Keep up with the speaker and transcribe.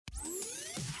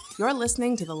You're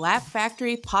listening to the Laugh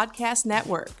Factory Podcast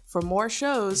Network. For more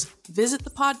shows, visit the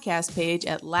podcast page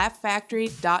at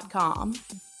laughfactory.com.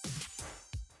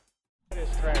 That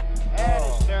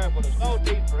is terrible. There's no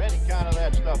need for any kind of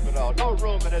that stuff at all. No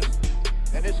room in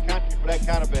this country for that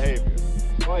kind of behavior.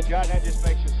 Boy, John, that just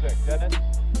makes you sick, doesn't it?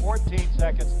 14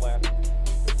 seconds left.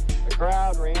 The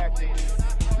crowd reacting.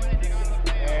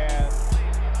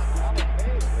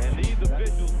 And these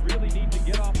officials really need to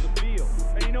get off the field.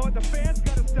 And you know what? The fans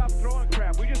got to stop throwing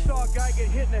crap. We just saw a guy get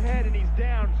hit in the head and he's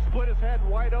down, split his head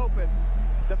wide open.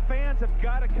 The fans have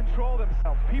got to control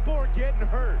themselves. People are getting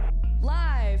hurt.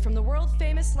 Live from the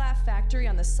world-famous Laugh Factory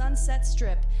on the Sunset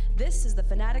Strip, this is the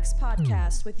Fanatics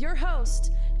Podcast with your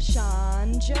host,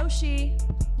 Sean Joshi.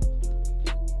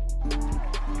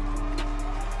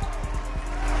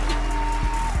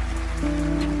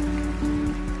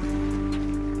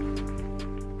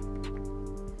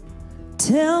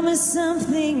 Tell me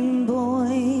something,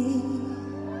 boy.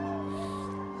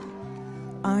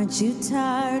 Aren't you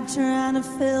tired trying to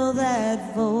fill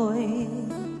that void?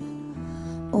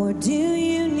 Or do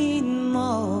you need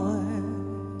more?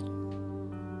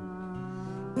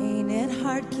 Ain't it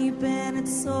hard keeping it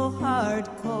so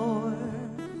hardcore?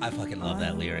 I fucking love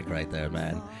that lyric right there,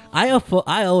 man. I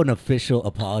owe an official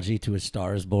apology to A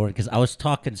Star Is Born because I was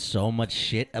talking so much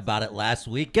shit about it last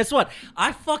week. Guess what?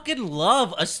 I fucking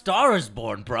love A Star Is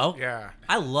Born, bro. Yeah.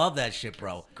 I love that shit,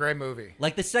 bro. Great movie.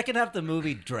 Like, the second half of the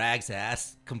movie drags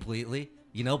ass completely,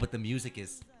 you know, but the music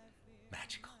is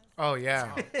magical. Oh,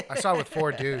 yeah. I saw it with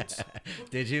 4 dudes.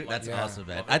 Did you? That's Yeah. awesome,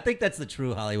 man. I think that's the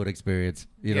true Hollywood experience.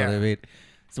 You know Yeah. what I mean?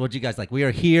 So what you guys like? We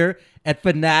are here at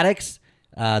Fanatics,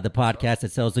 the podcast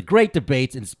that sells the great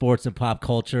debates in sports and pop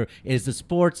culture. It is the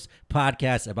sports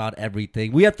podcast about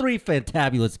everything. We have 3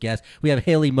 fantabulous guests. We have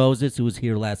Haley Moses, who was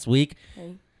here last week.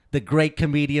 Hey. The great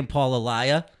comedian Paul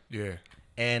Elia. Yeah.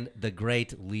 And the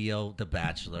great Leo The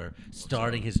Bachelor,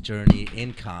 starting his journey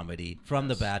in comedy from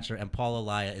The Bachelor. And Paul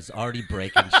Elia is already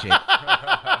breaking shit.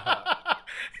 I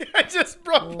just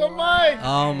broke the mic.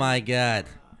 Oh, my God.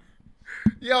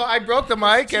 Yo, I broke the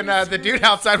mic, and the dude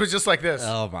outside was just like this.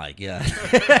 Oh, my God.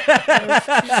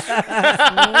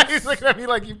 He's looking at me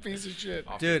like, you piece of shit.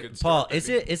 Dude, Paul,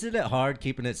 isn't it hard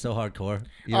keeping it so hardcore?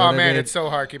 You know Oh, what I man, mean? it's so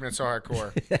hard keeping it so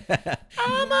hardcore.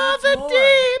 I'm off the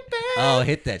deep end. Oh,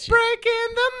 hit that shit.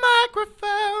 Breaking the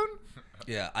microphone.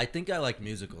 Yeah, I think I like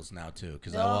musicals now, too,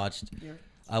 because I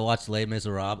watched Les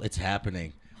Miserables. It's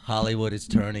happening. Hollywood is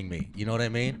turning me. You know what I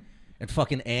mean? And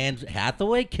fucking Anne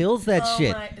Hathaway kills that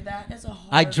shit. That is a hard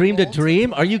I dreamed a role to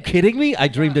dream. Are you play. kidding me? I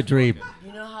dreamed a dream.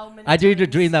 You know how many I dreamed a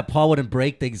times- dream that Paul wouldn't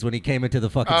break things when he came into the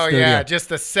fucking Oh, studio. yeah, just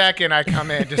the second I come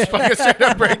in, just fucking straight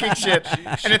up breaking shit.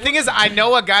 And the thing is, I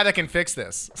know a guy that can fix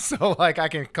this. So, like, I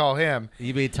can call him.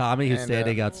 You mean Tommy, who's And,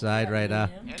 standing outside right now?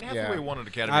 And Hathaway won an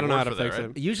Academy I don't know how Award to for fix that, it.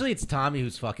 right? Usually it's Tommy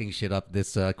who's fucking shit up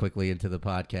this quickly into the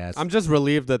podcast. I'm just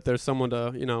relieved that there's someone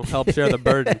to, help share the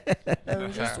burden.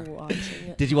 I'm just watching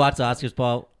it. Did you watch the Oscars,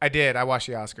 Paul? I did. I watched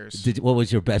the Oscars. What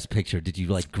was your best picture? Did you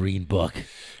like Green Book?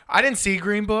 I didn't see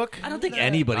Green Book. I don't think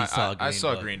anybody saw Green Book. I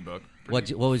saw Green Book. What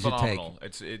was your take? Phenomenal.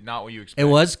 It's not what you expect. It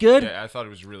was good? Yeah, I thought it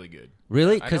was really good.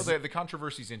 Really? I know the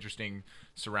controversy's interesting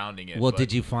surrounding it. Well, but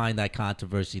did you find that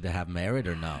controversy to have merit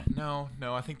or no?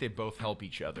 No. I think they both help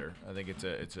each other. I think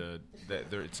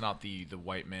it's not the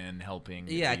white man helping.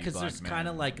 Yeah, the because black there's man. kind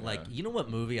of like you know what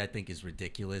movie I think is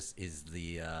ridiculous is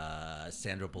the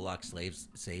Sandra Bullock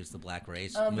saves the black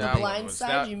race The movie. Blind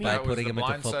Side, you mean? By that was putting the him into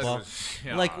Blind Side football. was,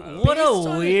 Like what Based a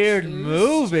on a weird true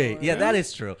movie. story. Yeah, that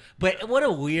is true. But what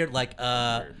a weird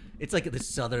it's like this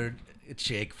southern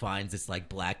chick finds this like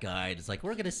black guy and it's like,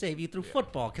 we're gonna save you through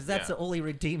football because that's the only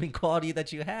redeeming quality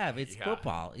that you have. It's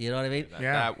football. You know what I mean?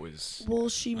 That was Well,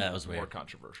 she That was more weird.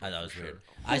 controversial. That was for weird. sure.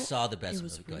 I saw the best it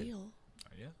was movie. real.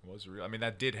 Yeah, it was real. I mean,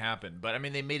 that did happen, but I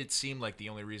mean, they made it seem like the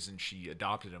only reason she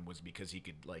adopted him was because he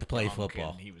could like play dunk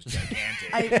football. And he was gigantic.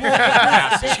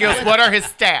 She goes, what are his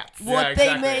stats? What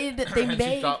exactly. they And she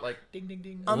made. thought like ding ding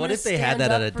ding. I'm What gonna if they had stand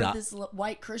that up at for a this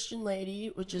white Christian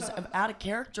lady, which is out of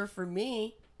character for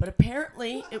me. But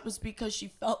apparently, it was because she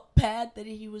felt bad that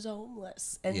he was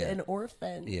homeless and an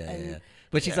orphan. Yeah.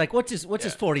 But she's like, what's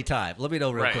his 40 time? Let me know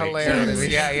real Right. quick. Hilarious.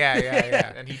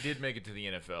 Yeah. And he did make it to the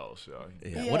NFL, so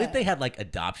Yeah. What if they had like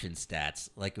adoption stats?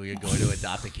 Like when you're going to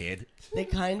adopt a kid? They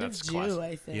kind That's of do, classic.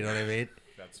 I think. You know what I mean?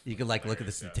 You could like look at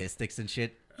the statistics and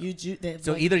shit. You do. They have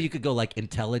So like, either you could go like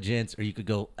intelligence or you could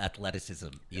go athleticism,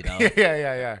 you know?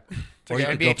 Yeah. It's Or like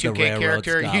you an could go NBA for the 2K railroad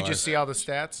character. You scholar. just see all the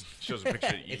stats. shows a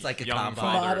picture. It's like a young combine.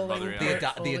 father, Modeling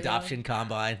mother, The adoption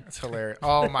combine. It's hilarious.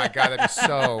 Oh, my God. That'd be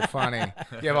so funny.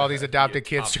 You have all these adopted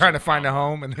kids trying to find a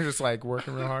home, and they're just like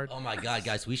working real hard. Oh my God,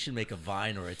 guys, we should make a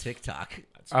Vine or a TikTok.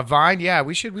 A Vine? Yeah,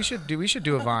 we should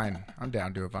do a Vine. I'm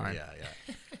down to do a Vine.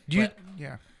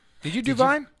 Yeah. Did you do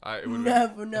Vine?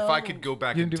 Never, no. If I could go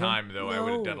back You in didn't do time, though, I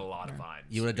would have No. done a lot of Vines.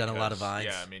 You would have done a lot of because, Vines?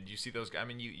 Yeah, I mean, you see those guys. I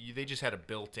mean, they just had a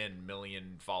built-in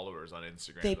million followers on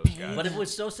Instagram. They those paid guys. But if it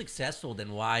was so successful,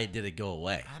 then why did it go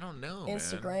away? I don't know,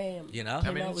 Instagram. You know? I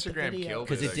mean, Came out with the Instagram video. killed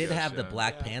Because it I did guess, have the yeah.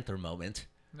 Black Panther moment,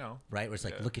 No. right? Where it's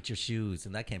like, Yeah. look at your shoes,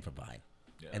 and that came from Vine.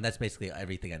 Yeah. And that's basically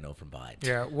everything I know from Vine.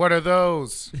 Yeah. What are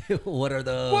those? What are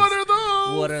those? What are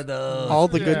those? What are those? All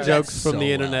the good Yeah. jokes That's from so the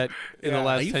well. internet in the Yeah. Are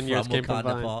last you 10 years from came from Wakanda,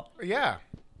 Vine. Paul? Yeah.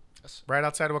 Right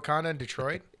outside of Wakanda in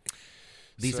Detroit.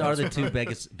 These So- are the two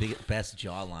best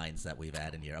jaw lines that we've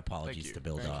had in here. Apologies you. to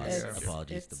Bill Thank you. Dawes. It's-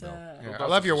 Apologies to it's, Bill. Yeah, Well, I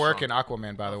love your that's work a in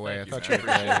Aquaman, by the way. I Thank you, thought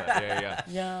man. you were Appreciate great. that.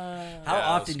 Yeah. Yeah. How Yeah, it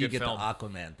often was do you good get film. the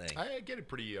Aquaman thing? I get it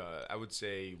pretty. I would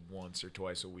say once or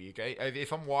twice a week.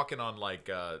 If I'm walking on like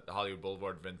Hollywood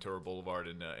Boulevard, Ventura Boulevard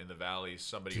in the valley,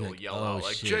 somebody You're will like, yell "Oh, out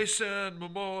like shit." Jason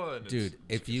Momoa. And Dude,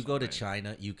 if you it's go to amazing.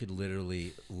 China, you could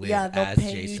literally live Yeah, they'll as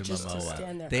pay you Jason just to Momoa.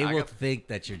 stand there. They I will got- think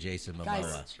that you're Jason Momoa.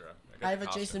 Guys, That's true. got I have the a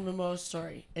costume. Jason Momoa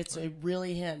story. It's a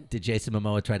really him. Did Jason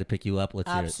Momoa try to pick you up? Let's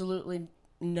hear it. Absolutely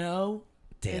no.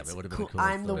 Damn, It's it would have been cool. a cool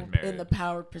I'm story. in the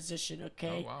power position,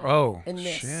 okay? wow. Oh, In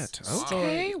this shit. story,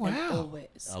 Okay, and wow.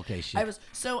 always. Okay, shit. I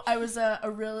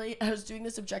was doing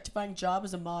this objectifying job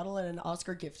as a model at an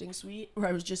Oscar gifting suite where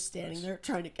I was just standing there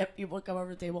trying to get people to come over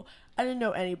to the table. I didn't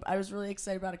know any. I was really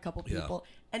excited about a couple Yeah. people.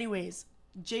 Anyways,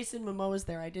 Jason Momoa was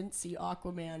there. I didn't see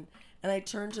Aquaman, and I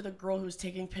turned to the girl who was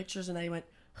taking pictures, and I went,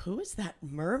 "Who is that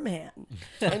merman?"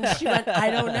 And she went,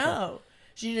 "I don't know."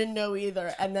 She didn't know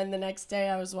either. And then the next day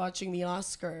I was watching the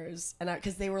Oscars, and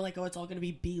because they were like, "Oh, it's all going to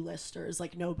be B-listers,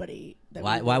 like nobody." That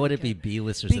Why we would really it be care."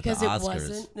 B-listers Because at it the Oscars?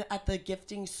 wasn't at the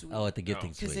gifting suite. Oh, at the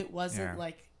gifting Because suite. it wasn't Yeah.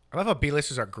 like I love how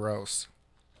B-listers are gross.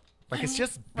 Like, it's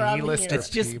just From B-lister here. It's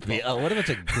just people. what a bunch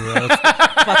of gross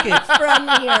fucking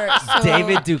from here. So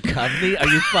David Duchovny. Are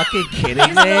you fucking kidding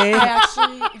I me?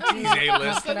 actually do He's A-list.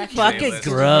 have connections Fucking A-list.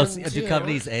 with gross. him, too.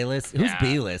 Duchovny's A-list. Who's Yeah.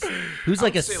 B-list? Who's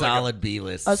like a would say like a- solid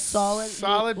B-list? A solid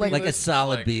Solid like a B-list.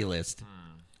 solid Like- B-list.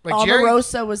 Like Jerry,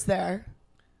 Omarosa was there.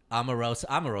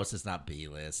 Omarosa's not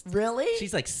B-list. Really?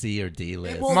 She's like C or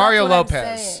D-list. Well, Mario that's what I'm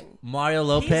Lopez. saying. Mario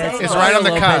Lopez He's Is right on the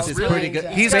Mario cusp. Lopez is Really? pretty good.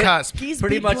 he's Pretty- cusp. He's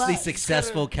pretty B+. much the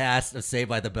successful cast of Saved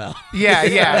by the Bell.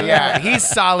 Yeah. He's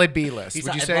solid B-list. He's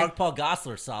Would you and say? Mark Paul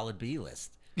Gosselaar, solid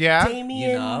B-list. Yeah.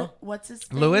 Damien, You know? what's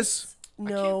his name? Lewis? I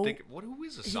No. can't think. Who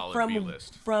is a solid from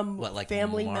B-list? from What, like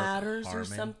Family Mark Matters Harmon? or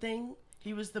something.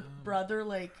 He was the brother,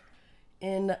 like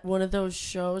in one of those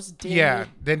shows. Yeah.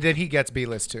 Then he gets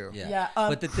B-list too. Yeah. Yeah.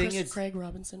 but the thing Chris is, Craig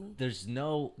Robinson. there's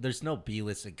no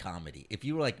B-list in comedy. If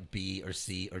you were like B or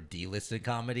C or D-list in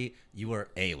comedy, you were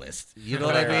A-list. You know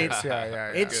what I mean?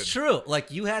 Yeah. It's true. Like,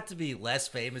 you had to be less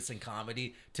famous in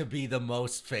comedy to be the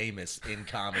most famous in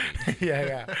comedy.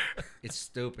 yeah. It's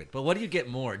stupid. But what do you get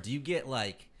more? Do you get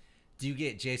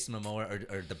Jason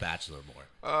Momoa or The Bachelor more?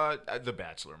 The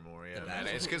Bachelor more, yeah, man.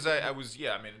 Bachelor. It's because I was,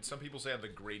 yeah. I mean, some people say I'm the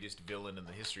greatest villain in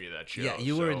the history of that show. Yeah,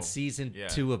 you were in so, season yeah.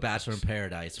 2 of Bachelor in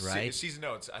Paradise, right? I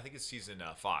think it's season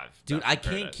 5. Dude, Bachelor I in can't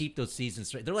Paradise. keep those seasons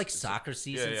straight. They're like soccer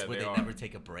seasons yeah, where they they are. never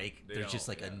take a break. They There's just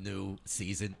don't, like a new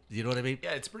season. You know what I mean?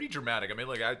 Yeah, it's pretty dramatic. I mean,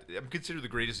 like I'm considered the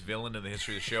greatest villain in the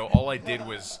history of the show. All I did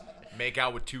was make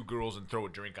out with 2 girls and throw a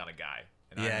drink on a guy.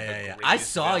 And I'm the Yeah. I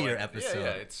greatest saw villain. your episode. Yeah,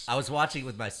 it's. I was watching it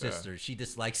with my sister. She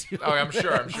dislikes you. Oh, I'm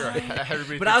sure.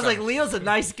 Everybody But I was thinks like, I'm- Leo's a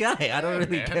nice guy. I don't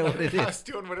really Man, get what it I was is.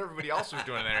 doing what everybody else was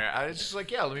doing there. I was just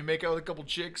like, yeah, let me make out with a couple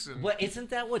chicks. And What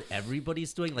isn't that what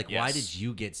everybody's doing? Like, why Yes. did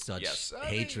you get such Yes.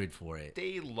 hatred for it?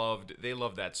 They loved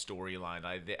that storyline.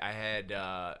 I had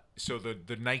so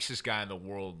the nicest guy in the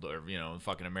world, or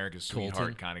fucking America's sweetheart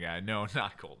Colton? kind of guy. No,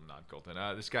 not Colton.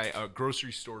 This guy,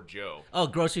 Grocery Store Joe. Oh,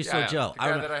 Grocery Store Yeah, Joe. the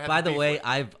guy that I had By the the beef way, with.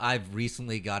 I've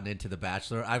recently gotten into The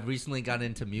Bachelor. I've recently gotten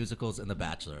into musicals and The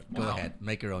Bachelor. Go Wow. ahead,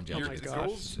 make your own judgment. The girls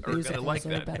are Musicals gonna like are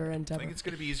a that. better I endeavor. think it's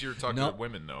gonna be easier to talk No. to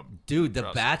women though. Dude, The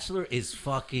Trust. Bachelor is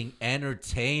fucking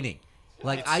entertaining.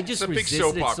 Like, I just it's a big resisted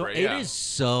soap it. opera, It yeah. is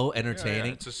so Yeah,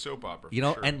 entertaining. it's a soap opera. You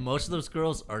know, for sure. and most of those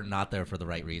girls are not there for the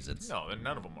right reasons. no,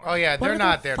 none of them are. Oh yeah, What they're do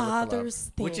not the there to look for love.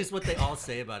 fathers think? Which is what they all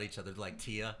say about each other. Like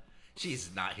Tia, she's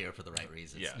not here for the right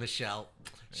reasons. Yeah. Michelle,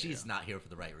 she's not here for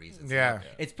the right reasons. Yeah.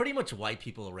 It's pretty much white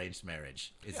people arranged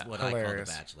marriage is what Hilarious.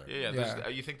 I call The Bachelor. Yeah. Yeah.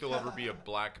 You think there'll ever be a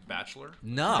black bachelor?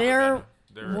 No. There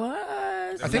There-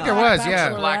 was. I think there was, yeah.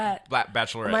 Black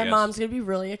bachelorette. My yes. mom's gonna be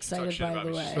really excited, shit by about the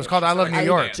it. way. It was called I Love New I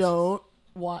York. don't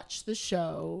watch the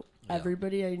show.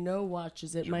 Everybody I know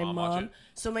watches it. your My mom watch it?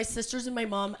 So my sisters and my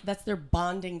mom, that's their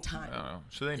bonding time. I don't know.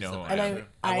 So they know. the- And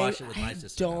I watch it with my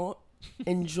sister now. don't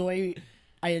enjoy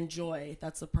I enjoy.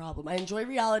 That's the problem. I enjoy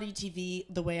reality TV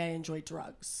the way I enjoy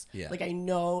drugs. Yeah. Like, I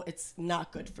know it's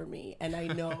not good for me, and I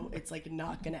know it's like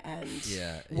not going to end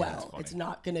well. It's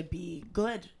not going to be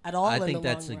good at all. I in think the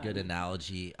that's long a good run.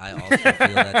 analogy. I also feel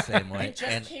that same way. I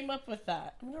just came up with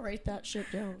that. I'm gonna write that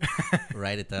shit down.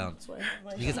 Write it down. That's why I have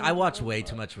my Because phone. I watch way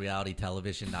too much reality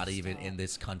television, not even in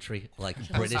this country. Like,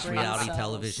 British brain reality cells.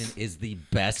 television is the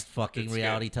best fucking It's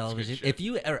reality good. It's good television. shit. If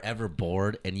you are ever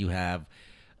bored and you have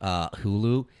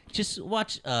Hulu, just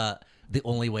watch The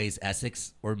Only Ways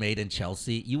Essex or Made in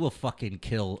Chelsea. You will fucking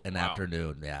kill an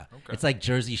afternoon. Yeah. Okay. It's like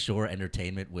Jersey Shore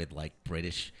entertainment with like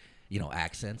British,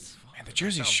 accents. Man, the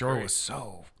Jersey sounds Shore great. was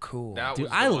so cool. That Dude,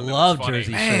 was the I one that was love funny.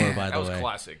 Jersey Man, Shore, by That the was way.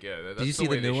 classic. Yeah. That's Did you see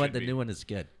way the they new one? should The be. new one is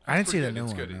good. I didn't see Pretty the good. new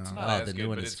It's one. good. no. It's not Oh, as the new good,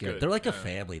 one but is it's good. good. They're like a Yeah.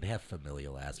 family. They have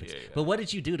familial aspects. Yeah. But what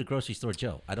did you do to Grocery Store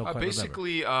Joe? I don't quite remember.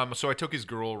 Basically, so I took his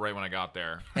girl right when I got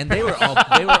there. And they were all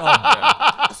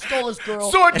Stole his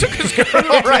girl. So I took his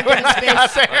girl right when I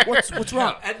got there. What's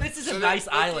wrong? And this is So a they- nice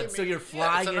they island, gave so me- you're yeah, it's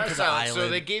flying a into nice the island. So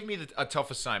they gave me a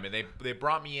tough assignment. They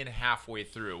brought me in halfway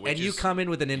through, which and you is come in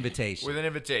with an invitation. with an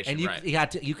invitation, and you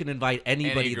right? you can invite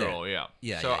anybody Any girl, there. yeah.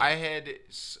 Yeah, So yeah, yeah. I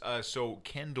had, so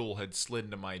Kendall had slid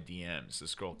into my DMs.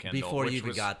 This girl Kendall, Before you which even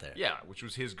was- got there. Yeah, which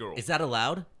was his girl. Is that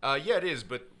allowed? Yeah, it is.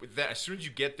 But with that, as soon as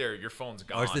you get there, your phone's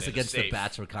gone. Or is this and against it's the safe.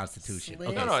 Bachelor Constitution? Slid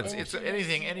Okay. No, Yes. it's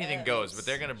anything goes. But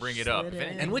they're gonna bring it up. If Slid in.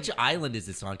 anything- And which island is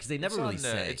this on? Because they never It's really on,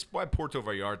 say. It's by Puerto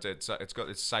Vallarta. It's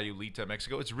Sayulita,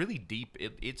 Mexico. It's really deep.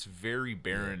 It's very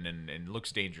barren and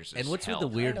looks dangerous. And as what's with hell. the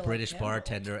weird Kinda like British Kendall.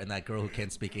 bartender and that girl who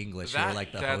can't speak English? Who are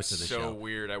like the that's host of the so show.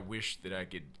 weird. I wish that I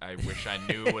could. I wish I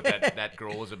knew what that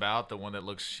girl was about. The one that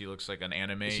she looks like an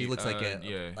anime. She looks like an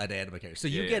anime character. So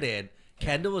you Yeah, get yeah. in.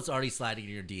 Kendall was already sliding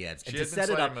in your DMs. And She to had been set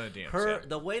it up, sliding in my DMs, her yeah.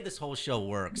 the way this whole show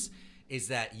works is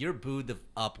that you're booed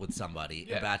up with somebody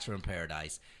Yeah. in Bachelor in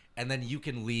Paradise, and then you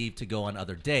can leave to go on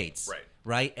other dates. Right.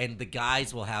 Right? And the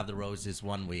guys will have the roses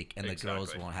one week, and the girls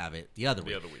Exactly. won't have it the other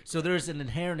week. So there's an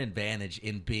inherent advantage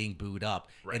in being booed up,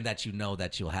 Right. in that you know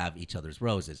that you'll have each other's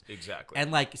roses. Exactly. And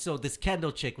like, so this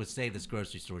Kendall chick was saying this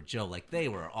Grocery Store Joe, like they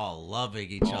were all loving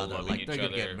each All other, loving like each they're gonna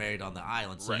get other. married on the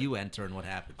island. So Right. you enter, and what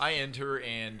happens? I enter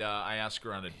and I ask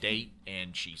her on a date,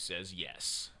 and she says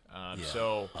yes. Yeah.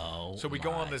 So we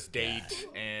go my on this date,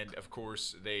 and of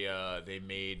course they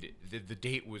made the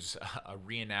date was a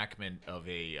reenactment of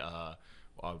a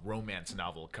romance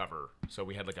novel cover. So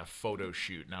we had like a photo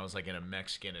shoot, and I was like in a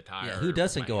Mexican attire. Yeah, who with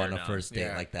doesn't my go hair on a down. first date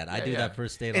Yeah. like that? I Yeah, do yeah. that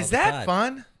first date all Is the that time.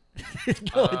 fun?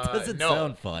 No, it doesn't no.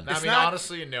 sound fun. I mean, not-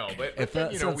 honestly, no. But It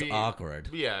then, sounds awkward.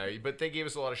 Yeah, but they gave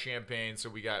us a lot of champagne, so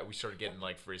we started getting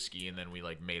like frisky, and then we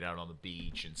like made out on the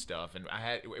beach and stuff. And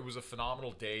it was a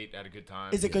phenomenal date. I had a good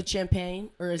time. Is it good champagne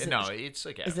or is it? No, it's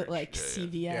like Is it average. like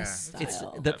Yeah, CVS It's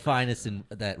style? the finest in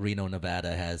that Reno,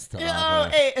 Nevada has to Oh, offer.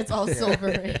 hey, it's all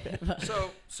silver.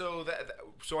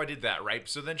 So I did that, right?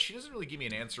 So then she doesn't really give me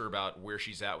an answer about where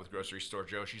she's at with Grocery Store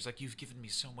Joe. She's like, "You've given me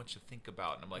so much to think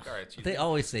about," and I'm like, "All right." So you They think-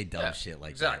 always say dumb Yeah, shit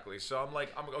like exactly. So I'm like,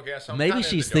 okay. So that. I'm Maybe kinda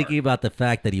in she's the thinking dark. about the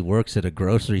fact that he works at a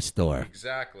grocery store.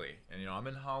 Exactly, and I'm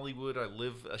in Hollywood. I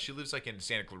live. She lives like in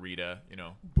Santa Clarita,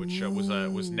 which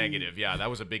was negative. Yeah, that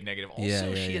was a big negative. Also,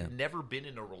 Yeah, she yeah. had never been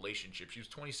in a relationship. She was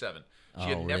 27. She Oh,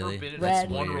 had never really? been in Red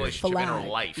one relationship in her flag,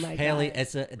 life. my Haley, God.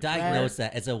 as a diagnose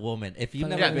that as a woman, if you've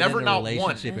never Yeah, been never in a not one.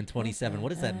 relationship in 27, what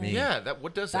does that mean? Yeah,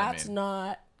 what does that That's mean?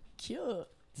 not cute.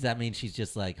 Does that mean she's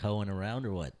just like hoeing around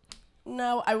or what?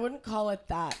 No, I wouldn't call it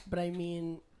that, but I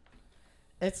mean,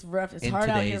 it's rough. It's In hard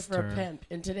out here today's for term. a pimp.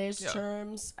 In today's Yeah.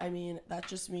 terms, I mean, that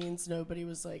just means nobody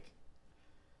was like,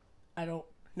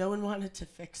 no one wanted to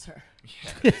fix her.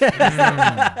 There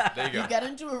you You go. get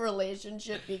into a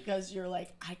relationship because you're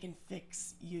like, I can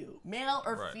fix you. Male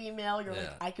or Right. female, you're Yeah.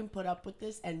 like, I can put up with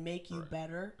this and make you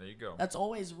better. There you go. That's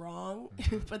always wrong,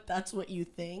 but that's what you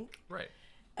think. Right.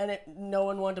 And no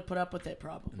one wanted to put up with it,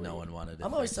 probably. No one wanted to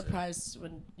I'm always fix it. surprised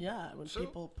when So-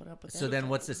 people put up with it. So then,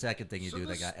 what's the second thing you So do that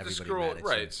this- got this everybody girl, mad at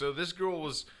right? you? So this girl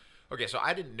was okay. So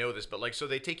I didn't know this, but like, so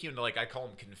they take you into like I call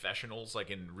them confessionals,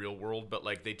 like in real world, but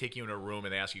like they take you in a room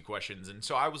and they ask you questions, and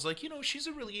so I was like, she's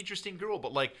a really interesting girl,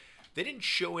 but like they didn't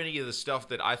show any of the stuff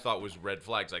that I thought was red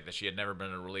flags, like that she had never been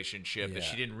in a relationship, that Yeah.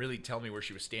 she didn't really tell me where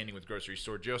she was standing with Grocery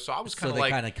Store Joe. So I was So kind of they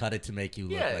like, kind of cut it to make you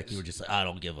look Yeah, like you were just like, I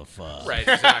don't give a fuck. right,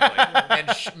 exactly.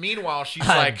 And meanwhile, she's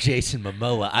I'm like, Jason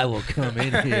Momoa. I will come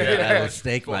in here and I will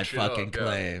stake my fuck shit up, fucking yeah.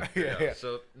 claim. Yeah.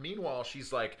 So meanwhile,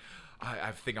 she's like,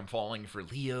 I think I'm falling for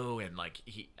Leo, and like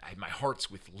my heart's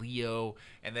with Leo.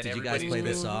 And then Did you guys everybody's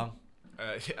play this song? Yeah,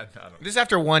 I don't know. This is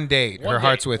after one date. One Her day,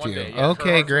 heart's with one you. day, yeah, her Okay,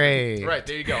 heart's with great. you. Right,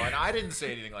 there you go. And I didn't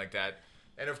say anything like that.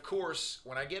 And of course,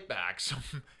 when I get back,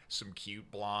 some cute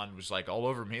blonde was like all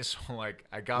over me. So like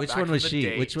I got Which back one from was the she?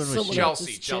 date. Which one was she?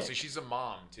 Chelsea. Chick. Chelsea. She's a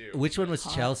mom too. Which one was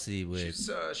Chelsea with?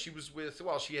 She was with.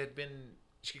 Well, she had been.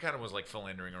 She kind of was like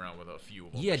philandering around with a few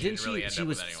of them. Yeah, but didn't really she? end She up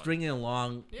was with anyone. stringing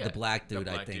along Yeah, the black dude,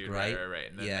 the I black think, dude, right? Right.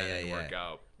 And then Yeah, that yeah, didn't yeah. work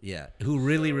out. Yeah, who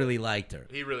really liked her.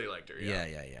 He really liked her. Yeah,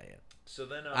 Yeah. yeah. So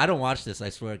then I don't watch this, I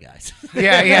swear, guys.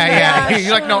 Yeah.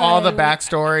 You like know all the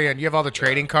backstory, and you have all the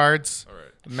trading cards, All right.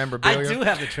 I memorabilia. do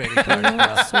have the trading card. I'm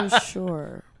not so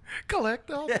sure. Collect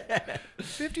them.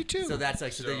 52. So that's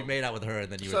like, so then you made out with her,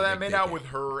 and then you So were that the made big out dickhead. with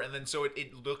her, and then so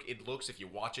it looks if you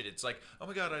watch it, it's like, oh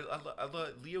my god, I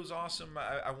love Leo's awesome.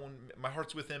 I want my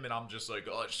heart's with him, and I'm just like,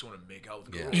 oh, I just want to make out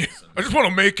with girls. Yeah. And I just want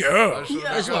to make out. I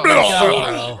just Yeah. wanna make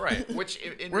out, bro. Right. Which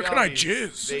in Where can I reality,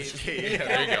 jizz? Yeah,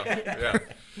 there you go. Yeah.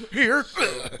 Here.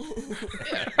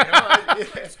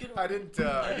 I didn't.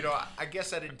 I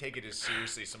guess I didn't take it as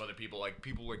seriously as some other people. Like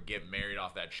people would get married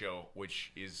off that show,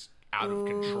 which is out of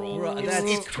control. Bro, it's, that's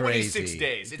it's 26 crazy.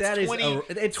 days. It's That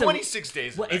is 26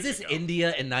 days. What in is this? Mexico. India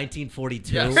in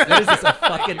 1942? Yes. What is this? A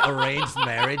fucking arranged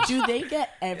marriage? Do they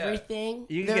get everything?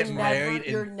 You can They're get married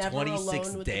you're in never 26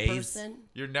 alone with days. the person.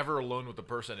 You're never alone with the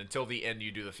person until the end.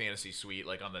 You do the fantasy suite,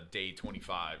 like on the day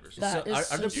 25 or something. That is Are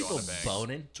so there people on the bank.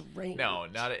 boning? Draining. No,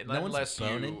 not No one's unless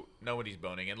boning? you. Nobody's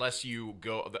boning unless you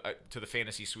go to the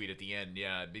fantasy suite at the end.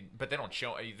 Yeah, but they don't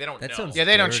show. They don't That know. sounds Yeah,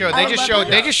 they don't show. I They just love show.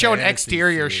 it. They just show an Fantasy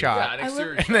exterior suite. Yeah, shot, an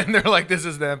exterior. and then they're like, "This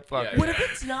is them." Fucking. What if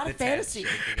it's not a Its head fantasy?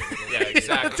 shaking a little Yeah, bit.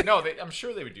 exactly. No, I'm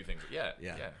sure they would do things. Yeah,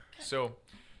 Yeah. yeah. So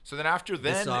then after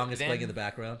then, This song is then, playing in the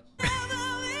background.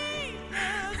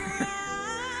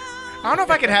 I don't know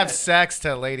if I could have sex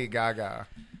to Lady Gaga.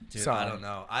 Dude, song. I don't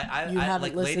know. I You I haven't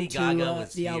like Lady listened to, Gaga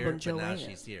was the here, album but now Joanna.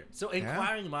 she's here. So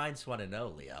inquiring minds want to know,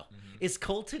 Leo, Mm-hmm. is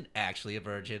Colton actually a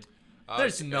virgin?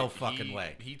 There's no fucking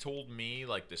way. He told me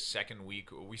like the second week.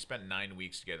 We spent 9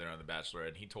 weeks together on The Bachelor,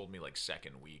 and he told me like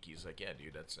second week. He's like, yeah,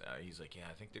 dude, that's. He's like, yeah,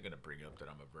 I think they're gonna bring up that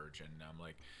I'm a virgin. And I'm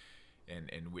like,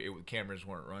 cameras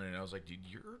weren't running. And I was like, dude,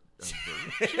 you're a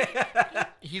virgin.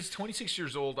 He's 26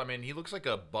 years old. I mean, he looks like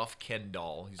a buff Ken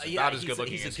doll. He's about as good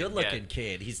looking. He's a as you good can get. looking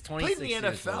kid. He's Played 26 in the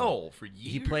years NFL old. for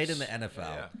years. He played in the NFL.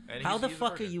 Yeah. And How the he's a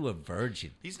fuck are virgin. you a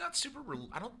virgin? He's not super.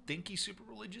 I don't think he's super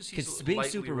religious. He's Because being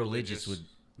lightly super religious would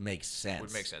make sense.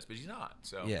 would make sense, but he's not.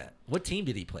 So Yeah. What team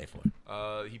did he play for?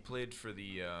 he played for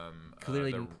the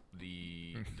Clearly-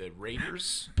 the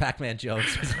Raiders. Pac-Man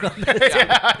Jones. Was on this.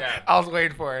 Yeah. I was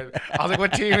waiting for it. I was like,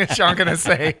 "What team is Sean gonna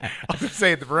say?" I was gonna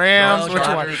say the Rams. No Which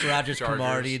one? Rogers Chargers,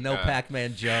 Cromartie, no yeah.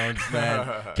 Pac-Man Jones,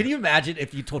 man. Can you imagine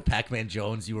if you told Pac-Man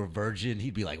Jones you were a virgin?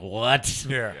 He'd be like, what?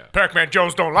 Yeah. Pac-Man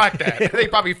Jones don't like that. They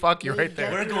probably fuck you right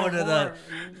there. We're going to the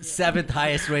 7th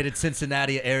highest rated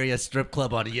Cincinnati area strip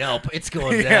club on Yelp. It's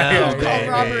going down, Call baby.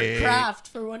 Robert Kraft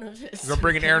for one of his. We're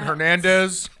bringing Aaron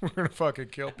Hernandez. We're gonna fucking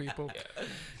kill people.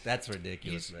 That's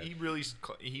ridiculous, man. He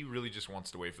really just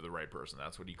wants to wait for the right person.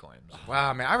 That's what he claims.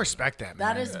 Wow, man, I respect that.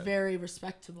 That Man. is very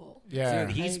respectable. Yeah.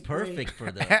 Dude, he's I agree. perfect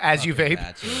for the As you fucking vape.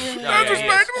 Bachelor. Yeah,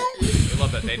 they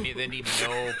love that. They need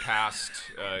no past,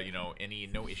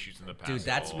 no issues in the past. Dude, at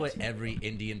that's all. what every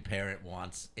Indian parent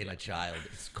wants in a child.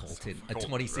 It's Colton, a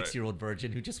Colton, 26-year-old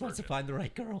virgin who just wants to find the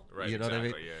right girl. Right, You know what I mean?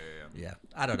 exactly. Yeah. Yeah,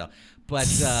 I don't know,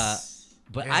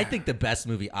 but I think the best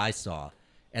movie I saw,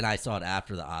 and I saw it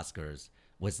after the Oscars,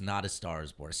 was not A Star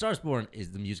Is Born. A Star Is Born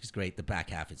is the music is great. The back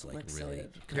half is like really.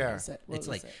 Yeah. It's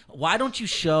like, why don't you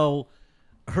show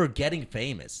her getting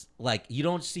famous? Like, you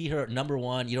don't see her number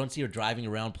one. You don't see her driving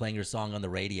around playing her song on the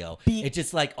radio. It's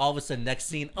just like all of a sudden, next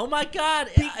scene, oh my God,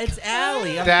 it's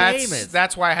Allie. I'm famous.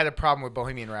 That's why I had a problem with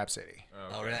Bohemian Rhapsody.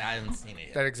 Oh, really? I haven't seen it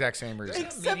yet. That exact same reason.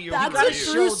 Except mediocre that's gotta a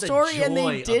show true the story, and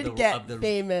joy they of did the- get of the-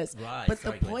 famous. Right, But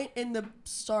sorry, the go ahead. point in The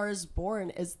Star Is Born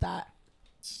is that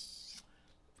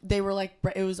they were like,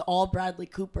 it was all Bradley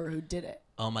Cooper who did it.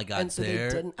 Oh my God, And so they their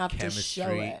didn't have to show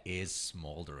chemistry it. is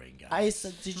smoldering, guys. I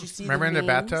said, did you see? Remember the in the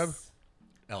memes? bathtub?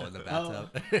 Oh, in the bathtub.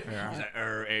 He's like,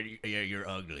 Eddie, yeah, you're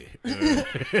ugly.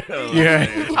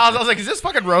 Yeah. I was like, is this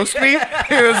fucking roast me? He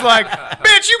was like,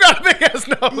 bitch, you got a big ass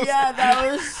nose. Yeah,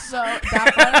 that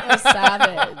part was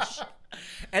savage.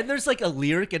 And there's like a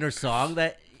lyric in her song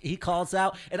that he calls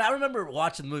out. And I remember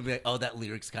watching the movie like, oh, that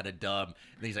lyric's kind of dumb.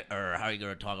 And he's like, how are you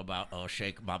going to talk about,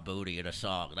 shake my booty in a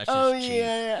song? That's just Oh cheap.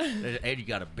 yeah. And you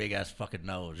got a big ass fucking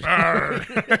nose.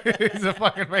 He's a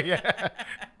fucking, yeah.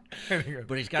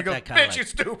 But he's got He goes, that kind of bitch, like, you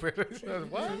stupid. He says,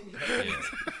 what?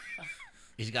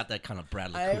 He's got that kind of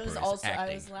Bradley I Cooper was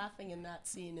acting. laughing in that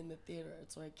scene in the theater,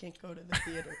 so I can't go to the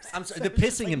theaters. I'm sorry. So The it was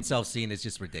just pissing like- himself scene is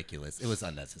just ridiculous. It was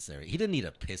unnecessary. He didn't need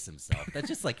to piss himself. That's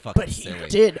just like fucking But he silly.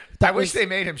 did. I wish they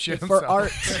made him shit for himself.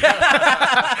 art.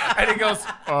 And he goes,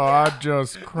 "Oh, I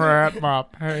just crapped my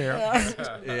pants."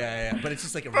 Yeah. But it's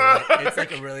just like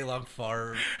a really long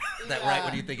fart that right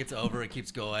when you think it's over, it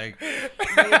keeps going. It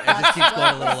just keeps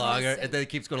going a little longer, and then it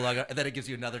keeps going longer, and then it gives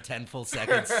you another 10 full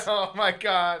seconds. Oh my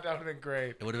god, that would have been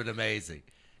great. It would have been amazing.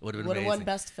 It would have been Would have amazing. won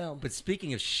Best Film. But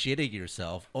speaking of shitting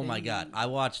yourself, oh my God, I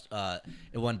watched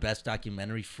it won Best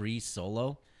Documentary, Free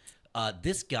Solo.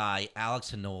 This guy,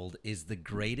 Alex Honnold, is the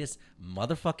greatest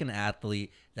motherfucking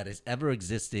athlete that has ever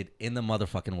existed in the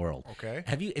motherfucking world. Okay.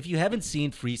 If you haven't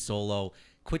seen Free Solo,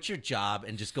 quit your job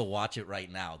and just go watch it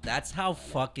right now. That's how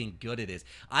fucking good it is.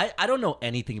 I don't know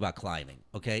anything about climbing,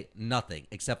 okay? Nothing,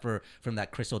 except for from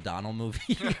that Chris O'Donnell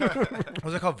movie.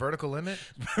 Was it called Vertical Limit?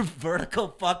 Vertical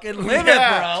fucking limit,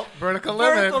 Yeah, bro. Vertical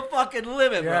Limit. Vertical fucking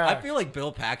limit, bro. Yeah. I feel like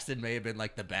Bill Paxton may have been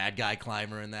like the bad guy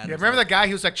climber in that. Yeah, or remember the something. guy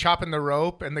who was like chopping the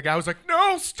rope, and the guy was like,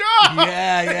 "No, stop!"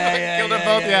 Yeah. Killed them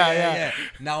both. Yeah.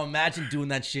 Now imagine doing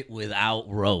that shit without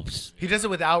ropes. He does it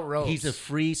without ropes. He's a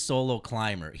free solo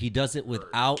climber. He does it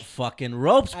without fucking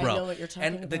ropes, I bro. know what you're talking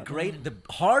and the about, the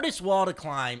hardest wall to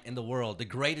climb in the world, the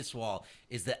greatest wall,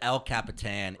 is the El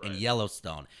Capitan in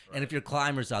Yellowstone. And if you're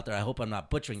climbers out there, I hope I'm not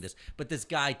butchering this, but this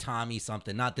guy Tommy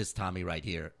something, not this Tommy right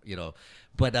here, you know,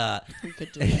 but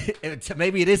could do that.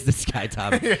 maybe it is this guy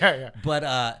Tommy. Yeah.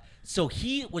 But so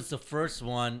he was the first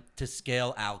one to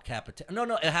scale El Capitan. No,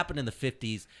 it happened in the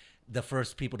 50s. The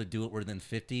first people to do it were in the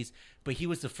 50s, but he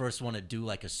was the first one to do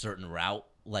like a certain route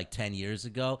like 10 years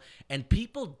ago. And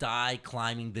people die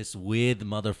climbing this with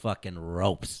motherfucking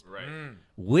ropes. Right.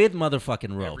 With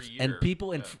motherfucking ropes. year, And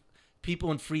people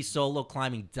in free solo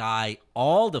climbing die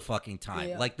all the fucking time,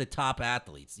 Yeah. like the top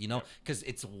athletes, you know, because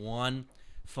it's one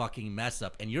fucking mess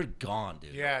up and you're gone,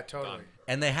 dude. Yeah, totally.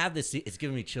 And they have this, it's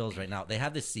giving me chills right now. They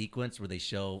have this sequence where they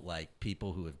show like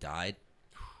people who have died.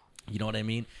 You know what I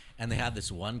mean? And they have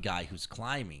this one guy who's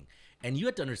climbing. And you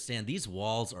have to understand, these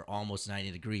walls are almost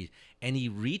 90 degrees. And he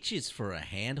reaches for a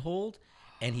handhold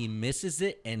and he misses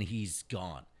it and he's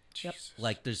gone. Yep.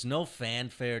 Like there's no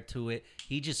fanfare to it.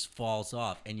 He just falls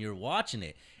off and you're watching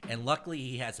it. And luckily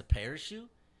he has a parachute.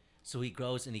 So he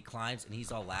goes and he climbs and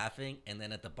he's all laughing. And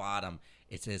then at the bottom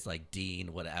it says like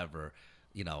Dean, whatever,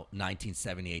 you know,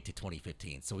 1978 to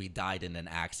 2015. So he died in an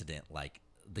accident like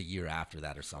the year after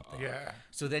that or something. Yeah.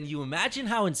 So then you imagine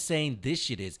how insane this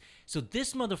shit is. So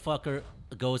this motherfucker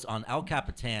goes on El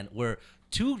Capitan where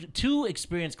two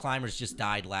experienced climbers just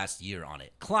died last year on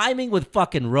it. Climbing with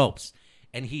fucking ropes.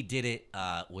 And he did it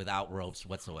without ropes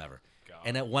whatsoever.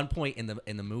 And at one point in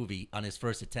the movie, on his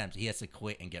first attempt, he has to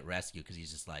quit and get rescued because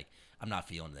he's just like, I'm not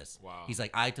feeling this. Wow. He's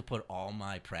like, I had to put all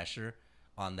my pressure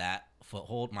on that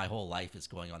foothold. My whole life is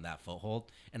going on that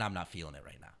foothold, and I'm not feeling it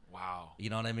right now. Wow. You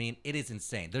know what I mean? It is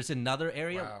insane. There's another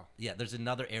area. Wow. Yeah, there's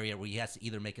another area where he has to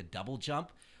either make a double jump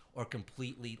or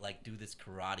completely like do this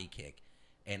karate kick.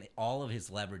 And all of his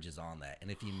leverage is on that.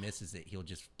 And if he misses it, he'll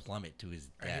just plummet to his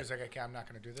And he death. was like, "Okay, I'm not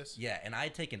going to do this." Yeah, and I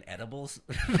had taken edibles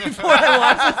before I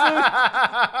watched this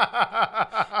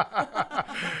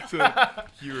movie. So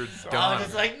you were I done. was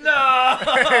just like,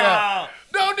 no!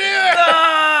 Don't do it.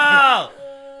 No!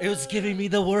 It was giving me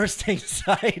the worst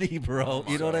anxiety, bro.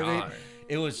 You know what I mean? God.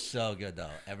 It was so good,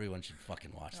 though. Everyone should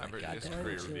fucking watch that. I've heard it's Goddamn.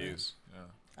 great reviews. Yeah.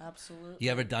 Absolutely.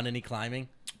 You ever done any climbing?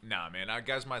 Nah, man.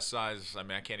 Guys my size, I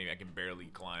mean, I can't even. I can barely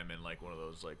climb in like one of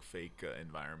those like fake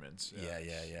environments. Yeah.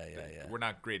 We're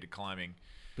not great at climbing.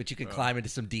 But you can climb into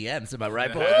some DMs, am I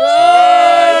right, boy? That's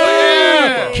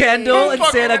Whoa! Kendall and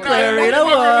Fucking Santa right. Clarita.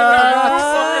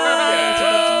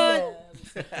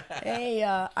 What? Hey,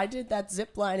 I did that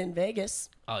zip line in Vegas.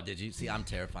 Oh, did you? See, I'm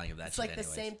terrifying of that It's shit like the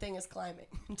anyways. same thing as climbing,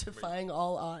 defying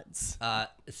all odds.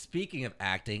 Speaking of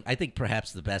acting, I think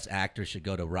perhaps the best actor should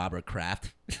go to Robert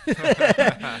Kraft.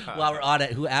 While we're on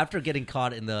it, who after getting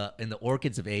caught in the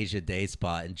Orchids of Asia day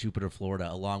spa in Jupiter,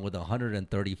 Florida, along with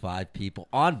 135 people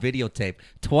on videotape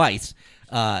twice,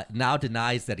 now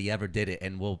denies that he ever did it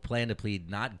and will plan to plead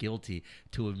not guilty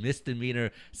to a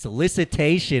misdemeanor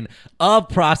solicitation of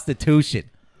prostitution.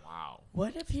 Wow.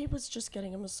 What if he was just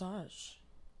getting a massage?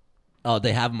 Oh,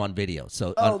 they have him on video.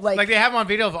 So Oh, Like they have on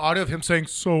video of audio of him saying,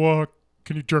 "So,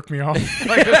 can you jerk me off?"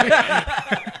 Like,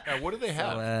 What do they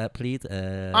have? So, please.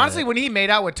 Honestly, when he made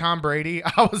out with Tom Brady,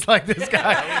 I was like, this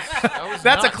guy. that was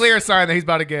That's a nuts. clear sign that he's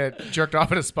about to get jerked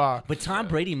off at a spa. But Tom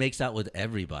Brady makes out with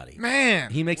everybody.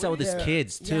 Man, He makes out with his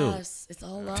kids too. Yes, it's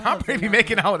all love. Tom Brady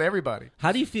making out with everybody.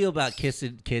 How do you feel about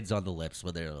kissing kids on the lips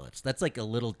with their lips? That's like a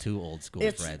little too old school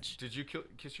It's- French. Did you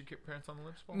kiss your parents on the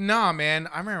lips, Paul? Nah, man.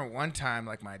 I remember one time,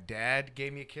 like, my dad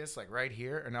gave me a kiss, like, right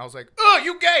here, and I was like, oh,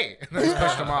 you gay! And I just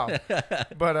pushed him off.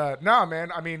 But, no,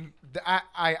 man. I mean,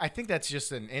 I think that's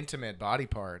just an intimate body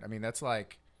part. I mean, that's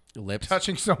like Lips.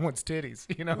 touching someone's titties,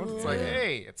 you know? It's like,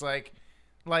 hey, it's like,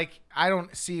 I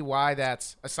don't see why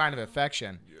that's a sign of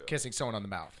affection, kissing someone on the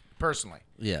mouth, personally.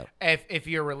 Yeah. If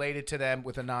you're related to them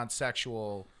with a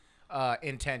non-sexual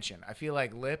intention. I feel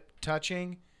like lip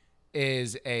touching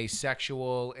is a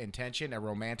sexual intention, a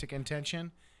romantic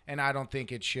intention, and I don't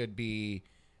think it should be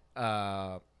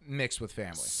mixed with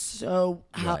family. So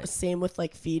Right. same with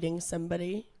like feeding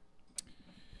somebody.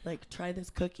 Like try this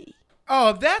cookie.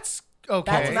 Oh, that's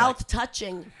okay. That's mouth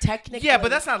touching, technically. Yeah, but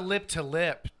that's not lip to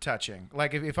lip touching.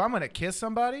 Like if I'm gonna kiss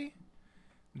somebody,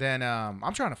 then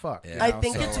I'm trying to fuck. Yeah. you I know,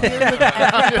 think so, it's weird with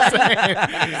everybody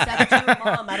except your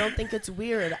mom. I don't think it's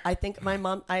weird. I think my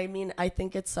mom. I mean, I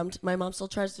think it's my mom still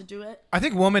tries to do it. I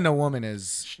think woman to woman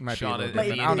might Sean, be a in little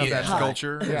different. I don't know if Indian that's hot.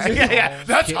 culture, yeah,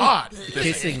 that's hot.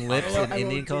 Kissing lips in I Indian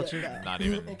won't do it, culture? though. Not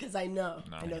even. Because I know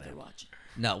they're watching.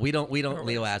 No, we don't.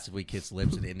 Leo asked if we kiss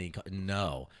lips in Indian culture.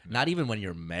 No, not even when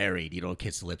you're married. You don't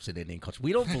kiss lips in Indian culture.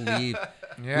 We don't believe.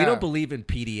 Yeah. We don't believe in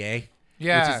PDA.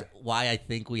 Yeah. Which is why I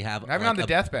think we have. Not even on the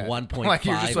deathbed. 1.5. Like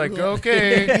you're just like,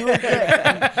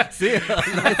 okay. See you.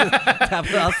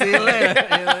 I'll see you later.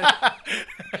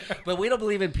 But we don't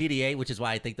believe in PDA, which is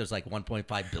why I think there's like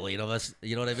 1.5 billion of us.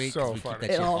 You know what I mean? 'Cause So we keep funny. that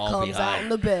It shit all comes behind. out in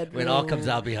the bedroom. It all comes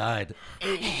out behind.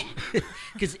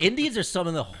 Because Indians are some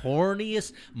of the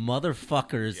horniest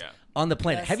motherfuckers Yeah. on the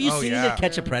planet. Yes. Have you Oh, seen yeah. To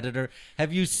Catch a Predator?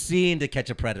 Have you seen To Catch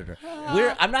a Predator?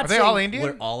 I'm not Are they saying all Indian?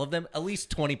 we're all of them. At least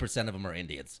 20% of them are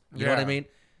Indians. You know what I Yeah. mean?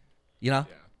 You know?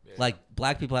 Like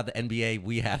black people have the NBA,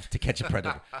 we have To Catch a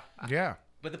Predator. Yeah.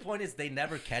 But the point is, they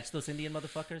never catch those Indian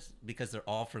motherfuckers because they're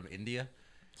all from India.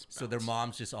 So their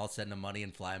moms just all send them money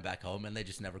and fly them back home, and they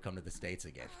just never come to the States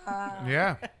again.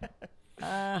 Yeah.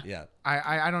 Yeah.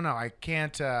 I don't know. I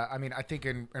can't. I mean, I think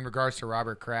in regards to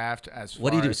Robert Kraft, as What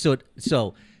do you far do? as-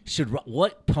 So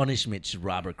what punishment should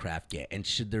Robert Kraft get, and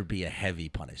should there be a heavy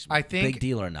punishment? I think- big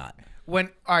deal or not. all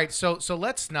right, so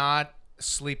let's not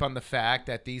sleep on the fact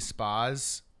that these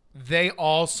spas, they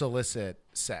all solicit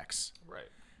sex. Right.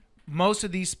 Most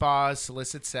of these spas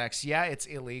solicit sex. Yeah, it's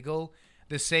illegal.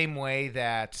 The same way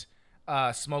that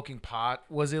smoking pot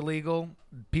was illegal,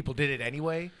 people did it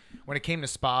anyway. When it came to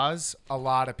spas, a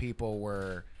lot of people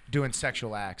were doing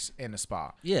sexual acts in a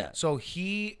spa. Yeah. So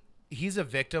he's a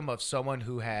victim of someone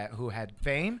who had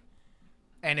fame,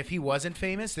 and if he wasn't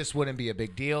famous, this wouldn't be a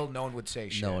big deal. No one would say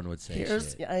shit. No one would say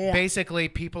Here's, shit. yeah. Basically,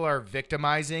 people are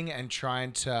victimizing and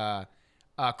trying to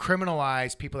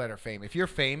criminalize people that are famous. If you're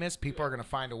famous, people are going to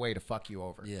find a way to fuck you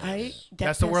over. Yeah. I get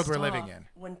That's the world pissed we're living off in.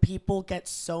 When people get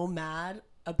so mad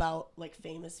about like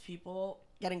famous people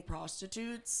getting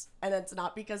prostitutes, and it's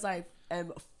not because I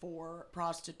am for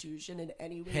prostitution in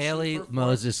any way. Haley shape, or form.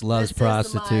 Moses loves This is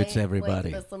prostitutes, my,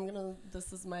 everybody.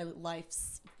 This is my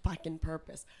life's fucking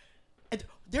purpose.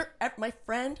 My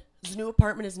friend's new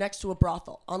apartment is next to a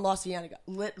brothel on La Cienega.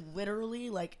 Literally,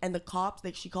 like, and the cops,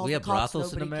 she calls We the have cops.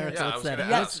 brothels in nobody America. cares. Yeah, I What's was that?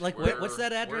 gonna What's, ask, like, where- what's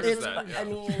that address? where is It's, that? Yeah. I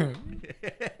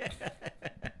mean,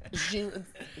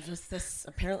 just this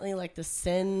apparently like the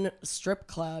Sin strip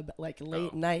club, like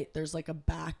late night. There's like a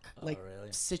back really?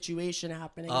 situation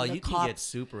happening. Oh, and the you can cops, get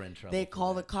super in trouble. They for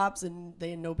call that. the cops and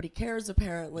nobody cares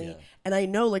apparently. Yeah. And I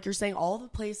know, like you're saying, all the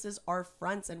places are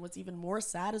fronts. And what's even more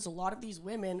sad is a lot of these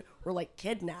women were like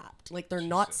kidnapped. Like they're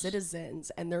not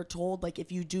citizens, and they're told like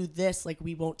if you do this, like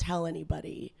we won't tell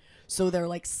anybody. So they're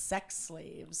like sex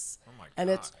slaves. Oh my And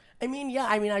God. it's. I mean,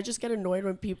 I just get annoyed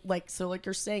when people like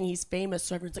you're saying he's famous,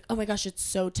 so everyone's like, oh my gosh, it's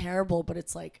so terrible. But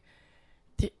it's like.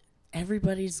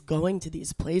 Everybody's going to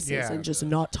these places Yeah. and just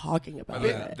not talking about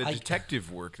it. The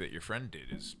detective work that your friend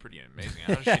did is pretty amazing.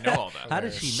 How does she know all that? How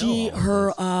does she know?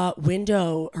 Her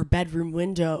window, her bedroom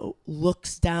window,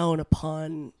 looks down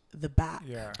upon the back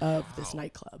of this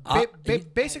nightclub.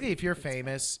 Basically, if you're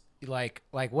famous, like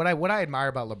what I admire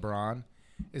about LeBron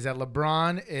is that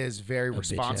LeBron is very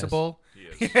responsible.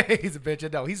 He's a bitch.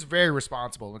 No, he's very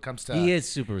responsible when it comes to. He is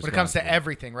super when it comes to responsible.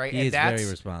 everything, right? He and is that's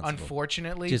very responsible.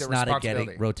 Unfortunately, Just the not at responsibility.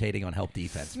 getting rotating on help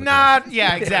defense. but Not,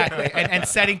 yeah, exactly, and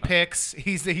setting picks.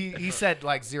 He said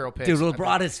like 0 picks. Dude,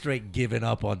 LeBron is straight giving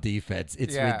up on defense.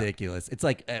 It's Yeah. ridiculous. It's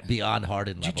like beyond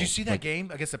Harden level. Did you see that Like, game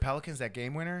against the Pelicans? That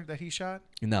game winner that he shot.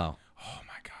 No. Oh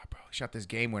my god, bro! shot this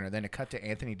game winner. Then it cut to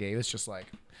Anthony Davis, just like,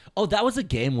 Oh, that was a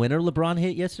game winner LeBron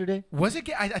hit yesterday? was it?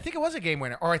 I think it was a game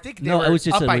winner, or I think they No, were it was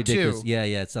just up a by ridiculous. 2. Yeah,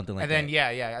 it's something like And that.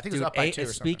 then I think it was up by 2 or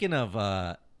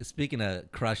something. Speaking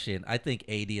of crushing, I think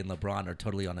AD and LeBron are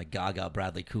totally on a Gaga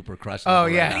Bradley Cooper crush. Oh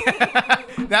level yeah,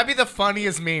 right now. that'd be the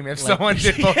funniest meme if someone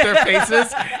did both their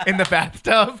faces in the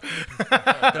bathtub.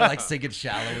 They're like singing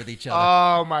 "Shallow" with each other.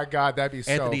 Oh my god, that'd be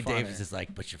so Anthony funny. Davis is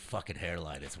like, "But your fucking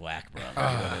hairline is whack, bro."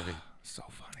 So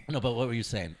funny. No, but what were you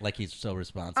saying? Like he's so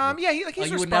responsible. Yeah, he's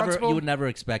you responsible. You would never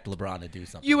expect LeBron to do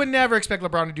something. You would never expect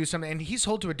LeBron to do something, and he's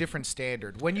held to a different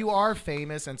standard. When you are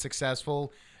famous and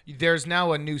successful, there's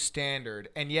now a new standard,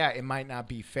 and yeah, it might not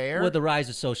be fair. With the rise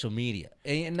of social media,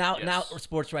 and now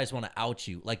sports writers want to out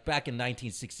you. Like back in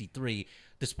 1963,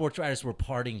 the sports writers were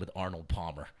partying with Arnold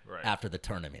Palmer after the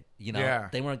tournament. You know,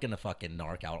 they weren't gonna fucking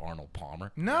narc out Arnold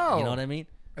Palmer. No, you know what I mean.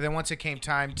 And then once it came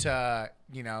time to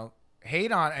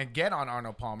hate on and get on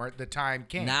Arnold Palmer, the time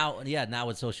came. Now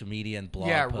with social media and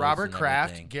blog posts Robert and Kraft,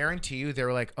 everything. guarantee you, they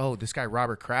were like, oh, this guy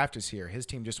Robert Kraft is here. His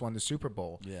team just won the Super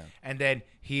Bowl. Yeah. And then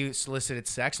he solicited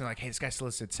sex, and they're like, hey, this guy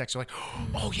solicited sex. They're like,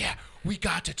 oh, yeah, we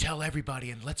got to tell everybody,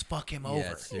 and let's fuck him over.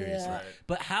 Yeah, seriously. Yeah.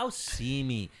 But how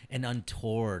seamy and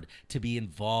untoward to be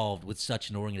involved with such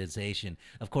an organization.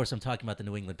 Of course, I'm talking about the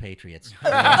New England Patriots.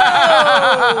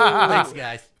 Thanks,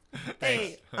 guys.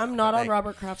 Hey, I'm not on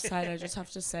Robert Kraft's side. I just have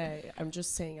to say, I'm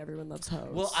just saying everyone loves hoes.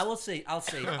 Well, I'll say,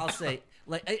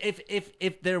 like,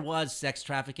 if there was sex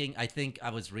trafficking, I think I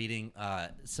was reading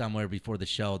somewhere before the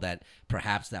show that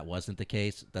perhaps that wasn't the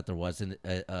case, that there wasn't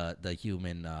the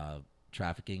human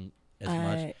trafficking as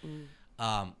much.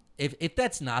 If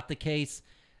that's not the case,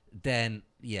 then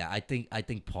yeah, I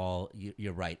think Paul,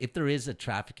 you're right. If there is a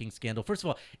trafficking scandal, first of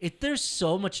all, if there's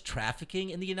so much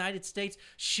trafficking in the United States,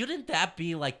 shouldn't that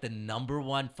be like the number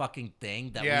one fucking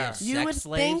thing that we have sex you would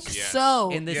slaves think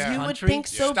so. in this You country? would think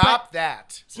so. Stop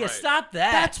that. Yeah, stop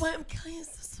that. That's why I'm killing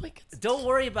this week. Don't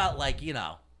worry about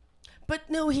But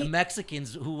no, the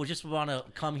Mexicans who just want to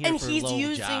come here and for he's low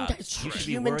using jobs. You should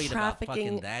be human worried about fucking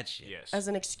trafficking that shit. as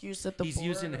an excuse at the He's border.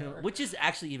 using which is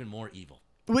actually even more evil.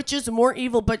 Which is more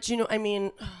evil, but I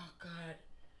mean, oh god.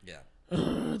 Yeah.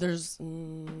 There's.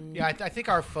 Yeah, I think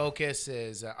our focus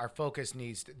is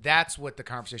that's what the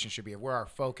conversation should be, where our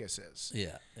focus is.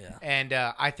 Yeah. And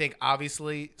I think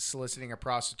obviously soliciting a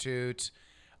prostitute,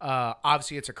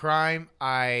 obviously it's a crime.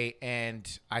 I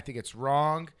think it's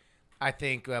wrong. I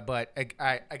think, but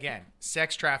again,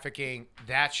 sex trafficking,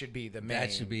 that should be the main.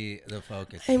 That should be the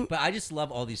focus. But I just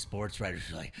love all these sports writers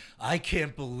who are like, I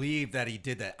can't believe that he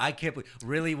did that. I can't believe.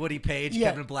 Really, Woody Page,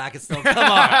 Kevin Blackistone? Come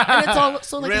on. And it's all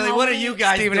so like. Really, what are you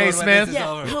guys Stephen doing A. Smith? when this is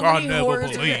over? How many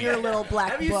horrors in your little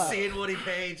black Have you book? seen Woody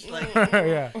Page? Like,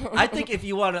 Yeah. I think if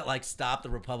you want to stop the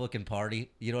Republican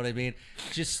Party, you know what I mean?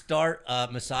 Just start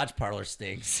massage parlor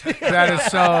stings. That is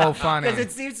so funny. Because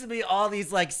it seems to be all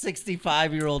these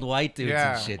 65-year-old white dudes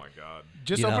Yeah. and shit. Oh my god.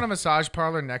 Just open a massage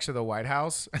parlor next to the White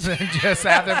House, and then just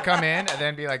have them come in, and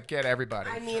then be like, get everybody.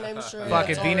 I mean, I'm sure.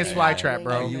 Fucking it's Venus already flytrap, happening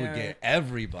bro. Oh, in you would there. get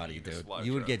everybody, dude. flytrap,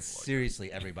 You would get flytrap.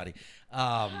 seriously everybody.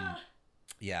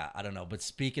 Yeah, I don't know. But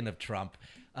speaking of Trump,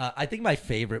 I think my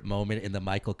favorite moment in the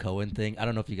Michael Cohen thing, I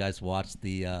don't know if you guys watched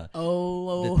the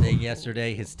thing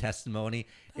yesterday, his testimony,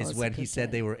 is was a when he good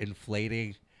said day. they were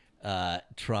inflating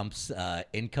Trump's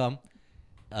income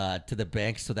to the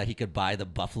bank so that he could buy the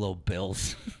Buffalo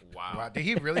Bills. Wow. Did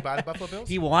he really buy the Buffalo Bills?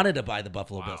 He wanted to buy the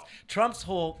Buffalo Bills. Trump's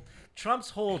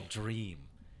whole dream,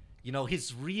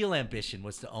 his real ambition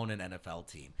was to own an NFL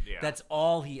team. Yeah. That's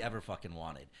all he ever fucking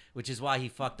wanted, which is why he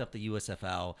fucked up the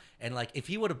USFL. And if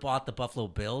he would have bought the Buffalo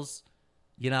Bills,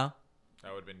 That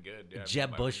would have been good. Yeah,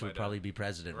 Jeb Bush would probably be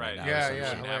president right, now. or Yeah, some yeah.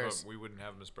 shit. Hilarious. We wouldn't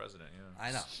have him as president. Yeah.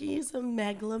 I know. He's a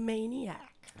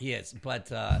megalomaniac. He is, but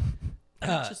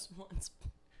Just wants.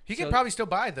 He could probably still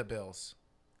buy the Bills.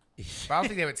 But I don't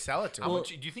think they would sell it to him. How much,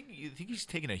 do you think he's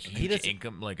taking a huge doesn't-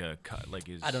 income, like a cut, like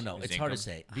his? I don't know. his It's hard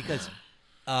to income? say because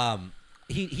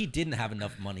he didn't have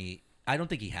enough money. I don't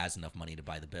think he has enough money to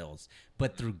buy the Bills,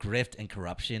 but through grift and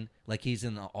corruption, he's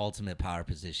in the ultimate power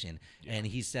position, and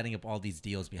he's setting up all these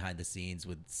deals behind the scenes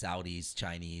with Saudis,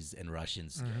 Chinese, and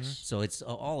Russians. So it's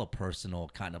all a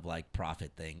personal kind of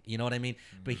profit thing. You know what I mean?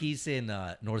 But he's in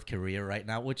North Korea right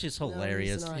now, which is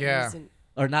hilarious. Yeah.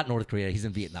 Or not North Korea. He's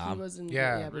in He Vietnam. was in,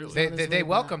 Yeah, but he's they on his way back.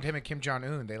 welcomed him and Kim Jong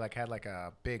Un. They had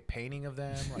a big painting of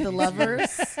them. The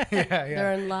lovers. Yeah.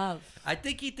 They're in love. I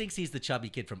think he thinks he's the chubby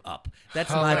kid from Up.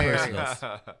 That's my personal.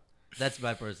 Hilarious. That's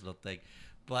my personal thing.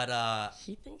 But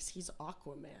He thinks he's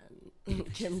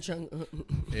Aquaman. Kim Jong Un.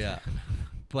 yeah.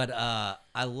 But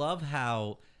I love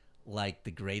how like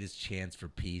the greatest chance for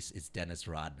peace is Dennis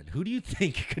Rodman. Who do you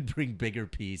think could bring bigger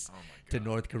peace to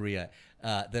North Korea?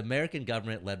 The American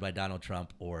government led by Donald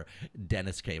Trump or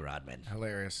Dennis K. Rodman?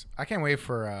 Hilarious. I can't wait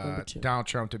for Donald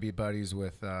Trump to be buddies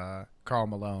with Karl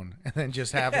Malone and then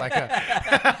just have like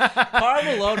a... Karl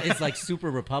Malone is like super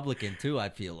Republican too, I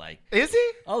feel like. Is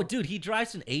he? Oh, dude, he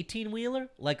drives an 18-wheeler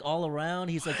like all around.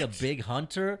 He's like a big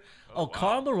hunter. Oh,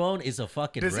 Karl Malone is a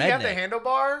fucking Does redneck. he have the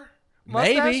handlebar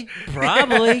mustache? Maybe.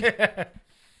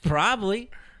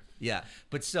 Probably. Yeah.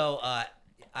 But so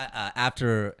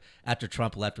after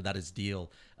Trump left without his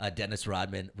deal, Dennis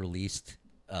Rodman released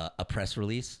a press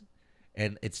release,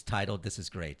 and it's titled, "This is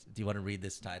great." Do you want to read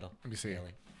this title? Let me see.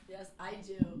 Yes, I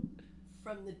do.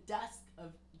 From the desk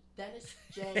of Dennis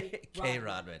J. K.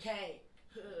 Rodman. K.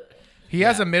 He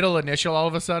has a middle initial all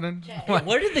of a sudden.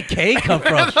 Where did the K come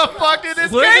from? Where the fuck did this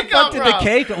Where K the fuck come did the from?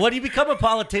 K come? When you become a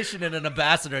politician and an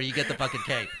ambassador, you get the fucking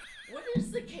K. What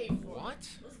is the K for? What?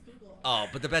 Let's Google. Oh,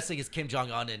 but the best thing is Kim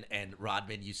Jong-un and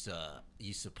Rodman used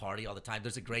to party all the time.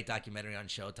 There's a great documentary on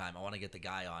Showtime. I want to get the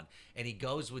guy on. And he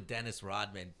goes with Dennis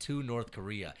Rodman to North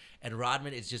Korea. And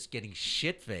Rodman is just getting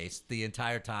shit-faced the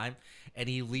entire time. And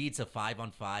he leads a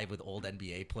 5-on-5 with old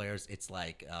NBA players. It's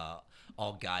like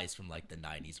all guys from like the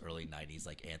 90s, early 90s,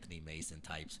 like Anthony Mason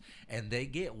types. And they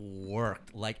get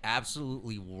worked, like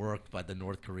absolutely worked by the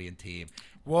North Korean team.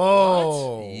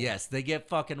 Whoa. What? Yes, they get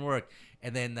fucking worked.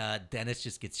 And then Dennis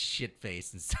just gets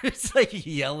shit-faced and starts like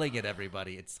yelling at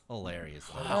everybody. It's hilarious.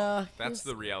 That's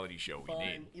the reality show we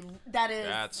need. That is,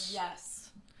 That's-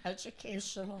 yes.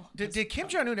 Educational. Did Kim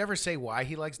Jong-un ever say why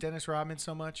he likes Dennis Rodman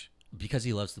so much? Because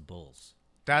he loves the Bulls.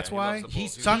 That's he why? loves the Bulls.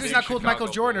 He's So I'm a just big not cool with Michael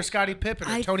Chicago Jordan or Bulls Scottie fan. Pippen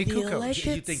or I Tony feel Kukoc. like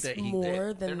You it's think that more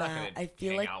They're than not that. gonna I feel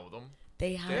hang like out with them.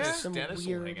 they have Yeah. some Dennis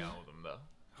will weird. hang out with them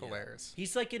though. Hilarious.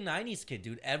 He's like a 90s kid,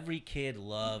 dude. Every kid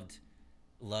loved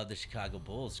the Chicago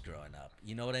Bulls growing up.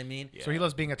 You know what I mean? So he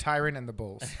loves being a tyrant and the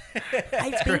Bulls.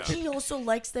 I think he also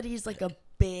likes that he's like a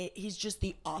bit. He's just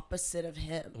the opposite of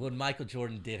him. When Michael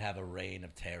Jordan did have a reign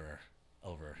of terror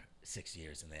over 6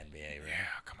 years in the NBA, right? Yeah,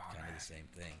 come on, Kind man. of the same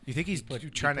thing. You think he's He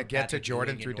trying to put get to Patrick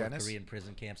Jordan Ewing through in North Dennis? Korean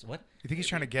prison camps. What? You think he's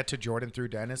trying to get to Jordan through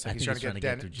Dennis? Like I he's think trying to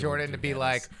get through Jordan to through be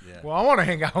like, Dennis. Yeah. well, I want to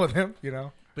hang out with him, you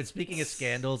know? But speaking of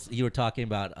scandals, you were talking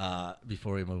about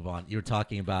before we move on. You were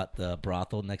talking about the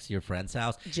brothel next to your friend's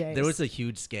house. Jace. There was a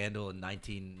huge scandal in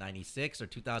 1996 or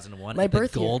 2001 My at the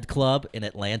birth year. Gold Club in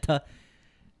Atlanta,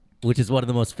 which is one of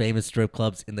the most famous strip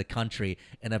clubs in the country.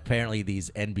 And apparently, these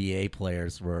NBA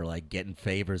players were like getting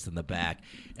favors in the back.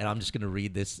 And I'm just going to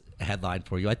read this headline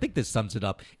for you. I think this sums it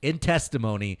up. In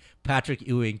testimony, Patrick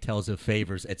Ewing tells of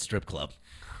favors at strip club.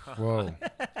 Whoa.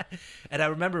 And I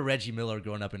remember Reggie Miller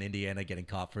growing up in Indiana getting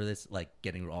caught for this, like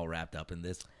getting all wrapped up in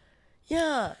this.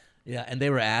 Yeah. Yeah, and they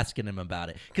were asking him about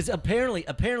it because apparently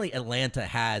Atlanta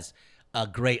has a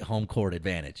great home court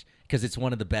advantage because it's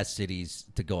one of the best cities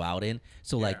to go out in.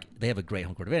 So like they have a great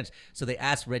home court advantage. So they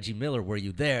asked Reggie Miller, "Were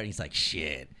you there?" And he's like,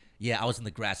 "Shit, yeah, I was in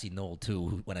the grassy knoll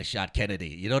too when I shot Kennedy."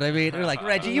 You know what I mean? They're like,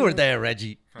 "Reggie, you were there,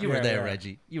 Reggie. You were there,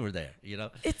 Reggie. You were there." You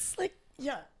know. It's like,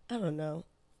 yeah, I don't know.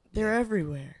 They're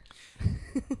everywhere.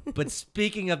 But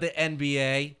speaking of the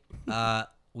NBA,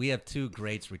 we have two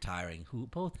greats retiring who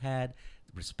both had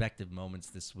respective moments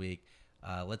this week.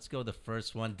 Let's go the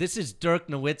first one. This is Dirk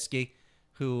Nowitzki,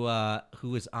 who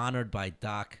was honored by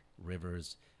Doc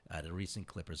Rivers at a recent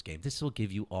Clippers game. This will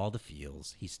give you all the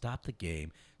feels. He stopped the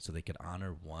game so they could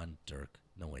honor one Dirk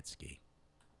Nowitzki.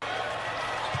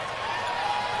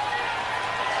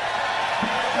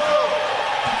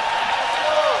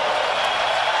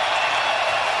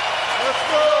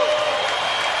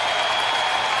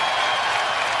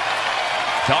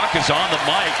 Doc is on the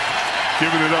mic,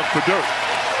 giving it up for Dirk.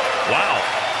 Wow.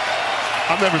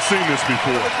 I've never seen this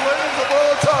before. Greatest of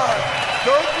all time,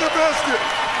 Dirk Nowitzki.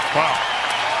 Wow.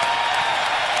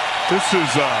 This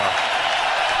is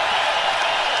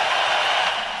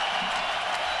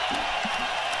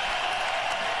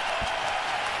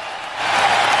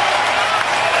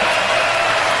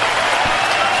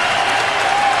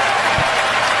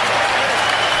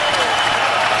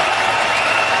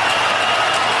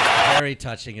Very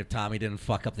touching if Tommy didn't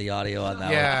fuck up the audio on that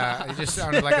one. Yeah, it just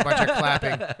sounded like a bunch of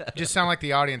clapping. You just sound like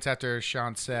the audience after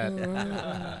Sean said.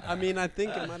 I mean, I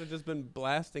think it might have just been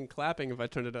blasting clapping if I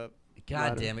turned it up. God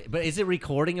louder. damn it. But is it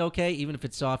recording okay, even if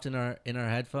it's soft in our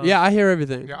headphones? Yeah, I hear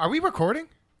everything. Yeah, are we recording?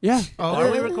 Yeah. Oh,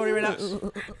 Are we recording right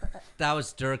now? That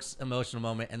was Dirk's emotional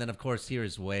moment. And then, of course,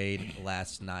 here's Wade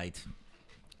last night.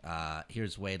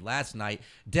 Here's Wade last night.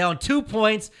 Down 2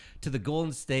 points to the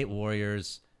Golden State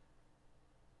Warriors.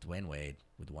 Dwayne Wade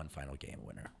with one final game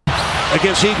winner.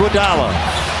 against Iguodala.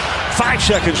 5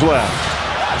 seconds left.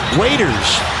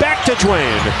 Waiters back to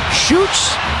Dwayne.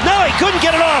 Shoots. No, he couldn't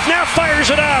get it off. Now fires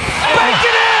it up. Bank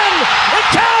it in. It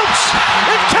counts.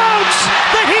 It counts.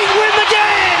 The Heat win the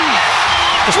game.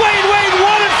 Dwayne Wade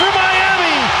won it for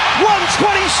Miami.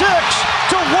 126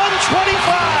 to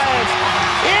 125.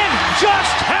 It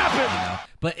just happened.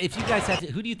 But if you guys had to,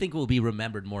 who do you think will be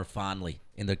remembered more fondly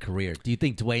in their career? Do you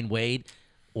think Dwayne Wade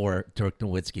or Dirk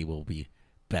Nowitzki will be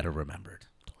better remembered?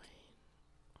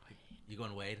 You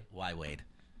going Wade? Why Wade?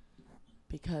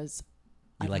 Because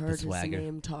You I've like the heard his swagger?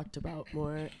 name talked about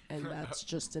more, and that's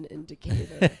just an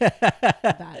indicator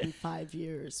that in 5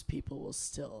 years people will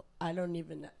still. I don't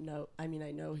even know. I mean,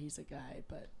 I know he's a guy,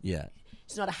 but Yeah.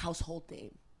 he's not a household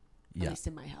name. Yeah. At least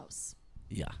in my house.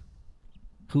 Yeah.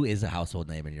 Who is a household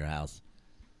name in your house?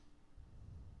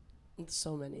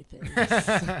 So many things.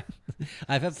 I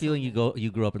have a feeling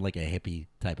you grew up in like a hippie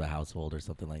type of household or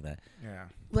something like that. Yeah.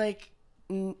 Like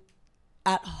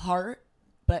at heart,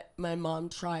 but my mom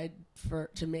tried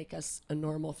to make us a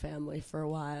normal family for a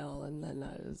while, and then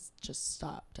I was just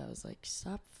stopped. I was like,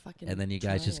 stop fucking. And then you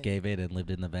guys just trying. gave in and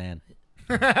lived in the van.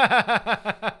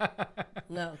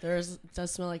 No, it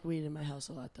does smell like weed in my house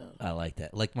a lot though. I like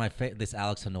that. Like this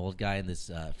Alex Honnold guy in this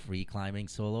free climbing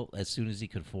solo. As soon as he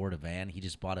could afford a van, he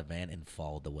just bought a van and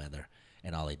followed the weather,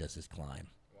 and all he does is climb.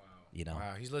 Wow. You know.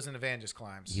 Wow. He lives in a van, just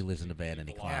climbs. He lives in a van and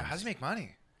he climbs. Yeah. How does he make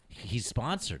money? He's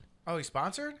sponsored. Oh, he's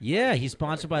sponsored? Yeah, he's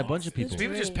sponsored by a bunch of people. So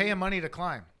people just pay him money to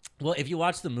climb. Well, if you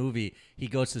watch the movie, he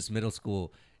goes to this middle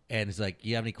school and he's like,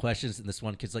 "You have any questions?" And this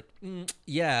one kid's like,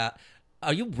 "Yeah,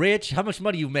 are you rich? How much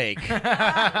money you make?"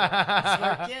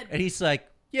 Smart kid. And he's like,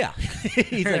 "Yeah."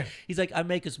 he's like, "I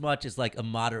make as much as like a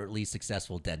moderately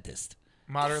successful dentist."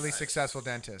 Moderately successful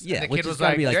dentist. Yeah, And the which kid has was gotta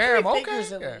like, be like damn, 3 okay.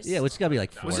 figures at Yeah. least. Yeah, which got to be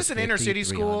like. Was this an 450, inner city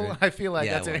school? 300. I feel like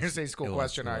Yeah, that's it an was. inner city school It was,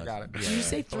 question. it I was. got it. Yeah. Did you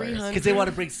say 300? Because they want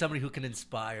to bring somebody who can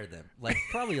inspire them. Like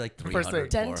probably like 300,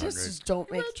 Dentists don't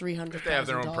make $300,000 They have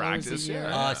their own practice, a year.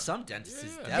 yeah. Some dentists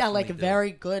Yeah, like a definitely do.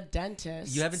 very good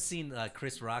dentist. You haven't seen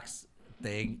Chris Rock's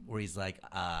thing where he's like,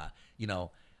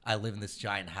 I live in this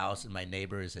giant house and my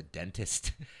neighbor is a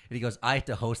dentist. And he goes, I have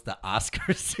to host the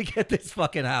Oscars to get this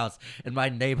fucking house. And my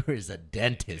neighbor is a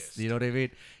dentist. You know what I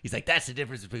mean? He's like, that's the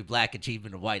difference between black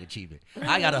achievement and white achievement.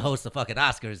 I got to host the fucking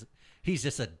Oscars. He's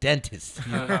just a dentist.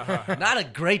 Not a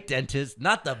great dentist.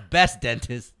 Not the best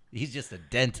dentist. He's just a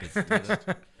dentist.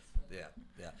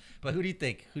 Yeah. But who do you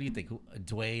think?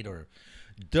 Dwayne or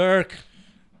Dirk?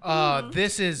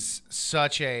 This is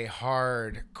such a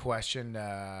hard question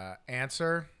to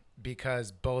answer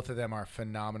because both of them are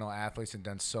phenomenal athletes and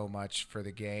done so much for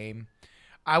the game.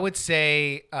 I would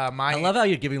say I love how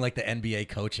you're giving like the NBA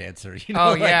coach answer. You know, Oh,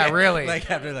 like, yeah, really?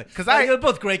 Like after like, 'Cause they're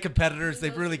both great competitors.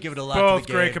 They've really given a lot. both to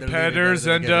the great game. competitors,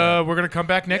 They're and really good. we're gonna come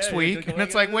back next Yeah, week. And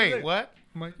it's like, wait, what?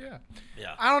 I'm like, yeah.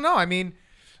 I don't know. I mean,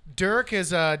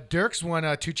 Dirk's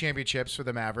won 2 championships for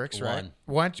the Mavericks, right?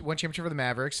 One championship for the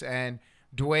Mavericks, and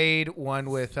Dwayne won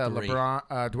with LeBron.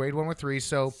 Dwayne won with 3.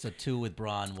 So 2 with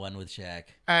Bron, 1 with Shaq.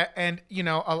 And you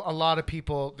know, a lot of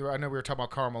people. I know we were talking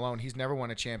about Karl Malone. He's never won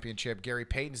a championship. Gary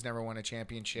Payton's never won a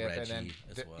championship. Reggie and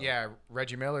as then well.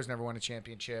 Reggie Miller's never won a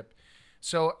championship.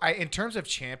 So in terms of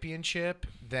championship,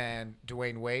 then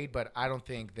Dwayne Wade. But I don't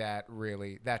think that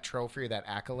trophy or that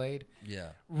accolade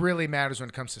really matters when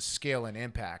it comes to skill and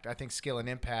impact. I think skill and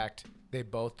impact,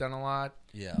 they've both done a lot.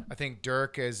 Yeah. I think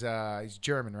Dirk is he's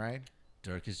German, right?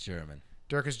 Dirk is German.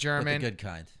 Dirk is German. But the good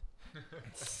kind.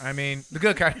 I mean, the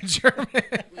good kind of German.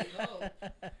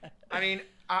 I mean,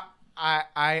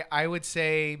 I would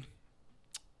say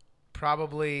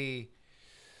probably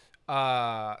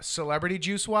celebrity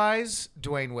juice wise,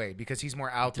 Dwayne Wade, because he's more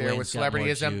out there with Dwayne's got more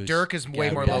celebrityism. juice. Dirk is way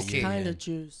more Yeah, low key. kind of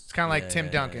juice. It's kind of like Tim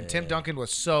Duncan. Yeah. Tim Duncan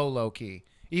was so low key.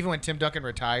 Even when Tim Duncan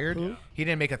retired, he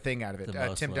didn't make a thing out of it. The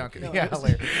most Tim low Duncan. key. Yeah,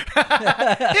 hilarious. Who's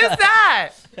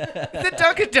that? Is it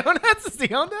Dunkin' Donuts? Does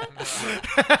he own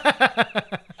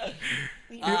that?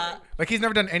 Like he's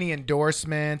never done any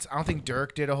endorsements. I don't think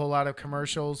Dirk did a whole lot of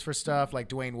commercials for stuff. Like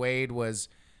Dwayne Wade was,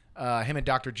 him and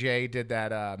Dr. J did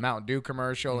that Mountain Dew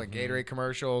commercial and Gatorade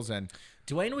commercials, and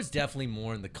Dwayne was definitely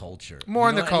more in the culture. More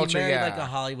in the and culture, he married yeah. like a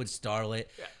Hollywood starlet.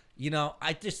 Yeah. You know,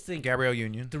 I just think Gabrielle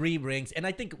Union. 3 rings, and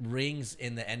I think rings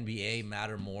in the NBA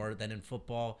matter more than in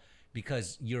football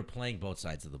because you're playing both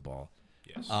sides of the ball.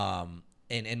 Yes.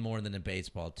 And more than in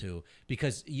baseball too,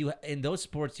 because you in those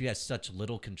sports you have such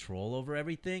little control over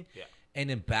everything. Yeah.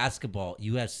 And in basketball,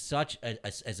 you have such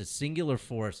as a singular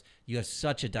force, you have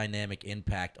such a dynamic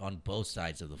impact on both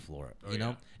sides of the floor. You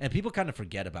know, and people kind of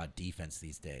forget about defense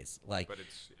these days. Like, But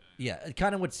it's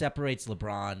kind of what separates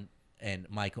LeBron and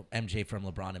MJ from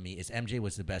LeBron and me is MJ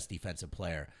was the best defensive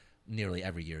player, nearly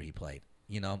every year he played.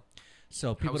 You know,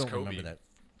 so people How's don't Kobe? remember that.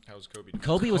 How was Kobe?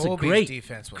 Kobe was a Kobe's great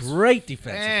defense was great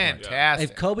defensive player. fantastic.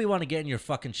 If Kobe wanted to get in your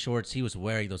fucking shorts, he was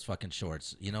wearing those fucking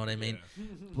shorts. You know what I mean?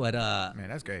 But Man,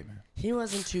 that's great, man. He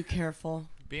wasn't too careful.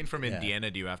 Being from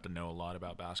Indiana, do you have to know a lot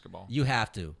about basketball? you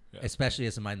have to, especially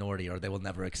as a minority, or they will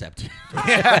never accept you.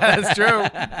 Yeah, that's true.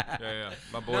 Yeah.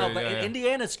 My boy. No, but yeah.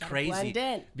 Indiana's blend crazy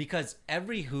in. because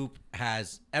every hoop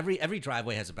has every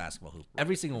driveway has a basketball hoop.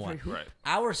 Every single one. Right.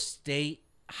 Our state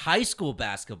high school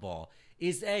basketball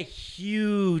is a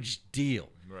huge deal.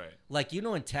 Right. Like, you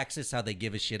know, in Texas, how they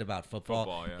give a shit about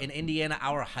football. Yeah. In Indiana,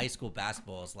 our high school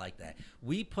basketball is like that.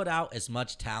 We put out as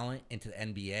much talent into the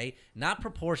NBA, not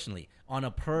proportionally, on a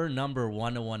per number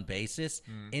 1-to-1 basis.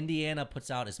 Indiana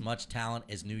puts out as much talent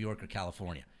as New York or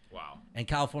California. Wow. And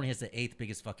California has the 8th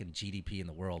biggest fucking GDP in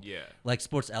the world. Yeah. Like,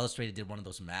 Sports Illustrated did one of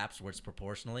those maps where it's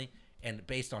proportionally. And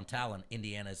based on talent,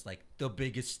 Indiana is like the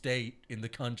biggest state in the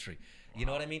country. You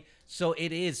know what I mean? So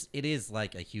it is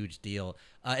like a huge deal.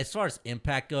 As far as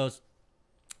impact goes,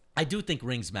 I do think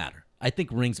rings matter. I think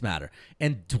rings matter.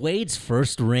 And Dwade's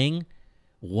first ring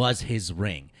was his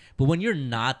ring. But when you're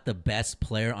not the best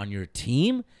player on your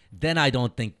team, then I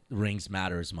don't think rings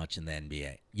matter as much in the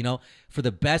NBA. You know, for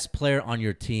the best player on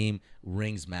your team,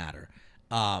 rings matter.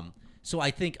 So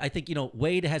I think you know,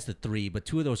 Wade has the 3, but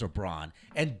 2 of those are Bron.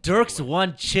 And Dirk's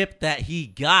one chip that he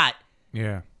got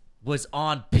was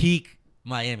on peak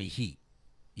Miami Heat,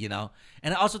 you know?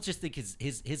 And I also just think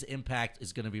his impact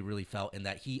is going to be really felt in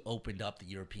that he opened up the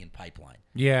European pipeline.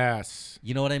 Yes.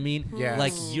 You know what I mean? Yes.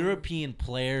 Like, European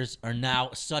players are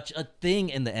now such a thing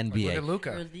in the NBA. Look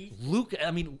at Luka. Luka,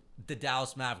 I mean, the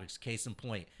Dallas Mavericks, case in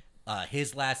point.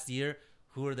 His last year,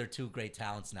 who are their 2 great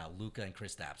talents now? Luka and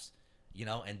Kristaps. You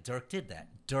know, and Dirk did that.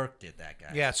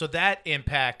 Guys. Yeah, so that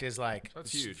impact is like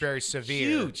That's huge. very severe.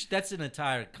 Huge. That's an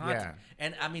entire continent. Yeah.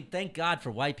 And I mean, thank God for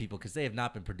white people because they have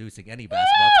not been producing any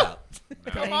basketball talent.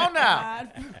 Come on now.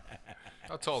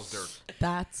 How tall is Dirk?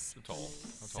 That's How tall?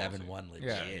 7'1" legit.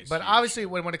 Yeah, He's but huge. obviously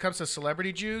when it comes to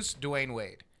celebrity Jews, Dwayne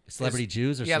Wade. Celebrity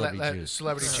Jews or celebrity Jews?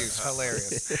 Celebrity Jews,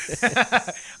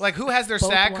 hilarious. Like, who has their Both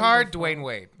SAG card? wonderful. Dwayne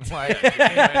Wade.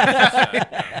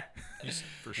 Like, He's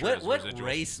for sure has What residuals.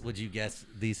 race would you guess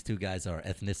these 2 guys are?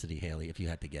 Ethnicity, Haley, if you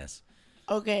had to guess.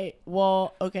 okay.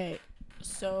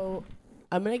 So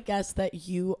I'm gonna guess that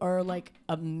you are like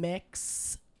a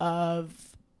mix of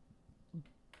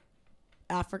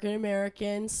African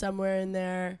American somewhere in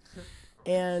there,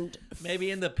 and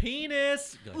Maybe in the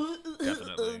penis.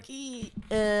 Definitely.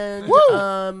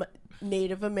 and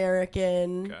Native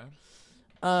American,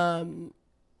 Okay.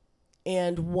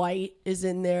 and white is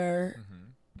in there,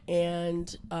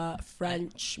 and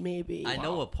French maybe. I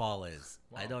know what Paul is.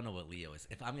 I don't know what Leo is.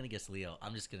 If I'm going to guess Leo,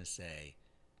 I'm just going to say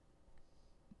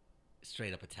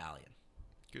straight up Italian.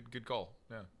 Good call.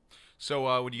 Yeah.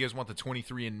 So, would you guys want the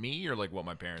 23andMe or like what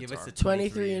my parents Give us are? the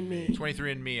 23andMe.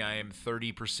 23andMe, I am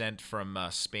 30% from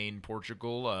Spain,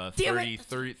 Portugal, Damn it.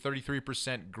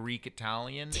 33% Greek,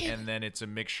 Italian, and then it's a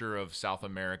mixture of South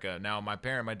America. Now, my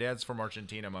dad's from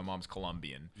Argentina, my mom's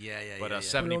Colombian. Yeah. But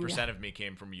 70% of me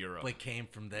came from Europe. But came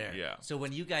from there. Yeah. So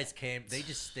when you guys came, they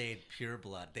just stayed pure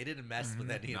blood. They didn't mess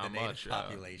with any of the Not native much.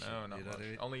 population. No, not you know much. what I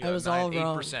mean? Only I was all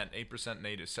wrong. 8%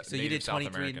 native. So you did South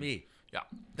 23andMe. American. Yeah.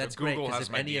 That's So great Google because has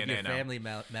if my any of your DNA now. family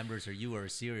members or you are a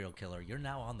serial killer, you're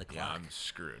now on the Yeah, clock. I'm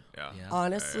screwed. Yeah. Yeah.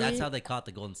 Honestly, That's how they caught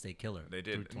the Golden State Killer. They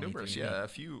did through numerous, 23andMe. yeah, a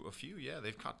few, yeah.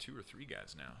 They've caught 2 or 3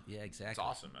 guys now. Yeah, exactly. It's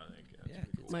awesome, I think. Yeah, Yeah, it's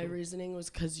pretty cool. my reasoning was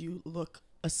because you look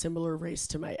a similar race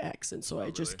to my ex, and so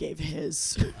I just really? gave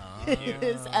his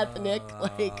his ethnic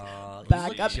like Oh,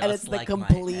 back you up, just and it's the like my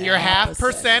complete. ex. you're half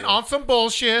opposite. % on some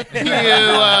bullshit. You,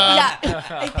 Yeah,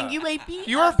 I think you might be.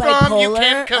 you are from You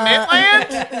Can Commit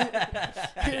Land?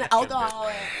 You're an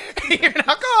alcoholic. You're an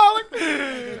alcoholic.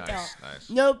 Nice.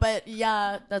 No, but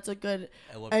yeah, that's a good.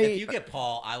 If you get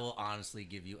Paul, I will honestly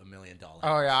give you $1 million.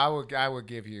 Oh, yeah, I would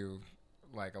give you,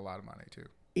 like, a lot of money, too.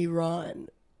 Iran.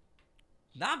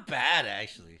 Not bad,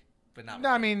 actually. But not No,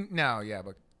 right. I mean, no, yeah,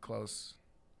 but close,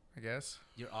 I guess.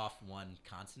 You're off one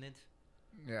consonant.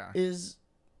 Yeah. Is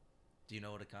Do you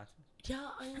know what a consonant?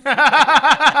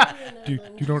 yeah. Do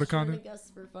you know what a continent? Guess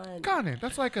for fun. Continent.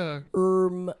 That's like a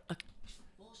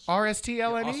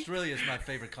RSTLNE. Australia is my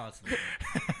favorite consonant.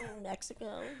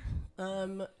 Mexico.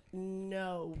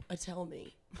 No. Tell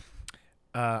me.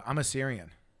 I'm Assyrian.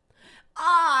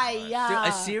 Yeah.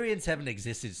 Dude, Assyrians haven't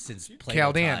existed since Plato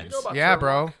Chaldean. times. Yeah,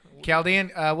 bro.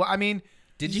 Chaldean. Well, I mean,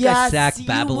 Did you guys Yes, sack you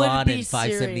Babylon would be in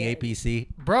 578 BC?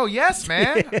 bro, yes,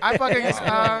 man. I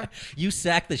fucking You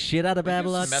sacked the shit out of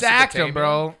Babylon? sacked him,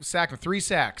 bro. Sacked him. 3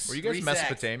 sacks. Were you guys 3 sacks.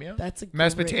 Mesopotamia? That's a great-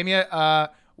 Mesopotamia.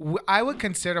 I would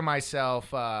consider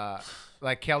myself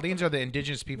Like Chaldeans are the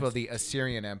indigenous people of the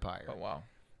Assyrian Empire. Oh wow.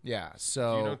 Yeah. Do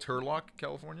So. you know Turlock,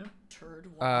 California?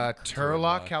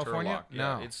 Turlock, California. Turlock,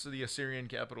 No. yeah, it's the Assyrian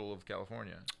capital of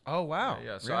California. Oh wow.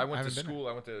 Yeah. So Really? I went to haven't been school.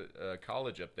 I went to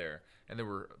college up there, and there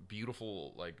were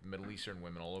beautiful like Middle Eastern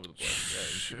women all over the place. Yeah,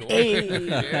 you should go. Hey.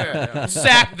 Yeah.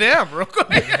 Sack them real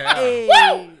quick. Hey.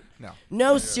 No.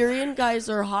 No, Syrian guys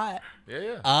are hot.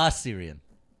 Yeah. Syrian.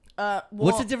 Well,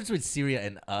 What's the difference between Syria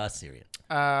and Syrian?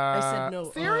 I said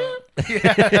no. Syria?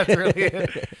 Yeah, that's really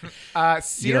it.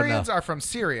 Syrians know. are from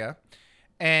Syria.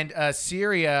 And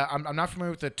Syria, I'm not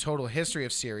familiar with the total history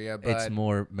of Syria, but It's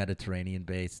more Mediterranean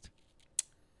based.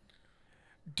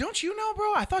 don't you know,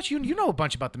 bro? I thought you know a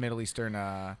bunch about the Middle Eastern.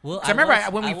 Well, 'cause I remember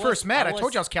when we I first met, I was-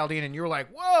 told you I was Chaldean, and you were like,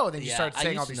 "Whoa!" Then you started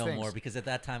saying all these I used to know things. more because at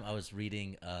that time I was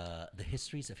reading the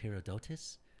histories of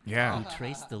Herodotus. Yeah. Who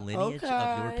traced the lineage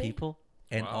of your Okay. people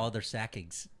and Wow. all their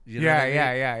sackings. You know Yeah, what I mean?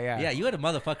 yeah. Yeah, you had a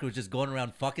motherfucker who was just going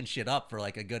around fucking shit up for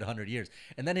like a good 100 years.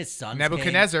 And then his sons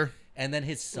Nebuchadnezzar. came, and then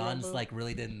his sons like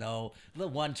really didn't know. The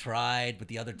one tried, but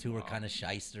the other two were kind of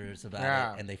shysters about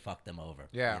Yeah. it, and they fucked them over.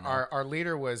 Yeah, you know? our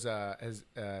leader was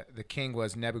the king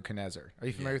was Nebuchadnezzar. Are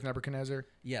you familiar with Nebuchadnezzar?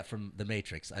 Yeah, from The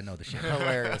Matrix. I know the shit.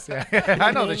 Hilarious. Yeah,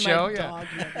 I know the Named show. my Yeah, dog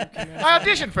Nebuchadnezzar. I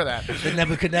auditioned for that. The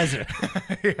Nebuchadnezzar.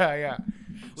 yeah.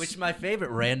 Which my favorite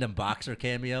random boxer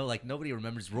cameo, like nobody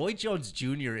remembers. Roy Jones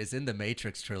Jr. is in the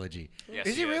Matrix trilogy. Yes,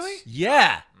 Is he really?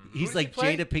 Yeah. He's does like he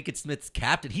play? Jada Pinkett Smith's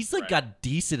captain. He's like Right. got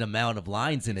decent amount of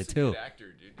lines in it He's a too. good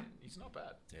actor, dude. He's not bad.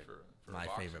 For My a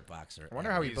boxer. favorite boxer. I wonder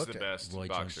ever. how he He's booked the it. best Roy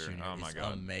boxer. Jones Jr. Oh my is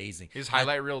god, amazing. His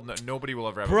highlight reel. Nobody will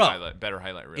ever have Bro, a better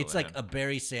highlight reel. It's than like him. a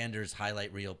Barry Sanders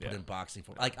highlight reel put Yeah. in boxing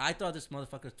form. Like I thought this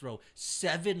motherfucker throw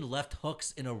 7 left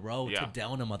hooks in a row Yeah. to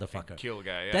down a motherfucker. Kill a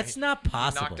guy. Yeah. That's not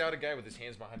possible. He knocked out a guy with his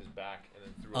hands behind his back and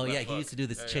then threw. Oh a yeah, left he hook. used to do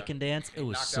this Yeah, chicken dance. It He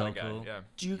was knocked so out a guy. cool. Yeah.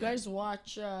 Do you guys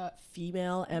watch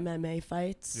female MMA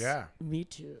fights? Yeah. Me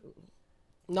too.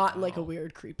 Not in like a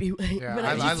weird, creepy way. Yeah, but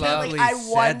I just feel love- like I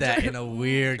said that wonder- in a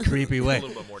weird, creepy way. A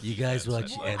little bit more You guys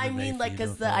defense, watch that's MMA I mean, like, female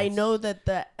because I fights? know that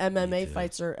the MMA too.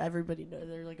 fights are everybody knows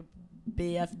they're like a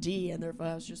BFD, and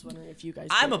I was just wondering if you guys.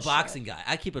 I'm give a shit. boxing guy.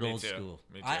 I keep it Me old too. school.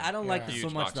 Me too. I don't like Yeah. so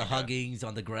Huge much the boxing guy. huggings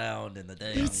on the ground and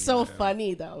the It's so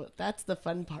funny though. That's the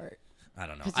fun part. I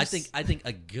don't know. 'Cause I there's- think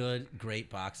a good, great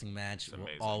boxing match will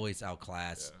amazing. always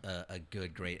outclass a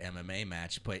good, great MMA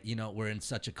match. But you know, we're in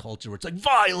such a culture where it's like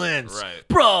violence, Right.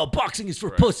 bro. Boxing is for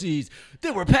Right. pussies.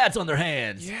 There were pads on their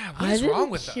hands. Yeah, I what is didn't wrong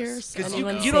with hear us? Because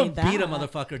anyone you say don't beat a that.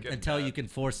 motherfucker Getting until mad. you can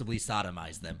forcibly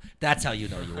sodomize them. That's how you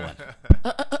know you won.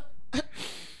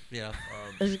 Yeah.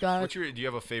 There's got- Do you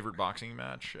have a favorite boxing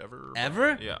match ever?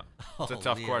 Ever? Yeah. It's a Oh,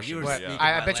 tough man, question. you were but speaking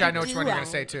yeah. I bet you I know which one you're gonna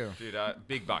Dude, say too. Dude,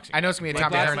 big boxing. I know it's gonna be a My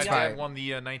Tommy dad- Hearns My dad fight. won the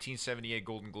 1978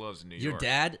 Golden Gloves in New Your York.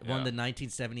 dad won Yeah. the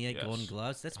 1978 Yes. Golden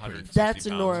Gloves. That's pretty. 160 That's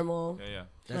pounds. normal. Yeah.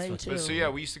 That's Mine what- too. But so yeah,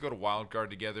 we used to go to Wild Guard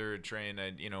together, train,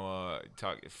 and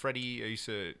talk. Freddie,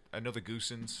 I know the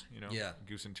Goosens, Yeah.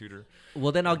 Goosen tutor.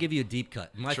 Well, then I'll give you a deep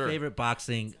cut. My Sure. favorite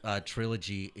boxing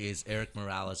trilogy is Eric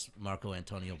Morales, Marco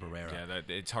Antonio Barrera. Yeah,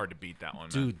 it's hard to beat that one, man.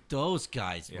 Dude, those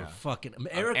guys were Yeah. fucking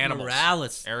Eric Animals.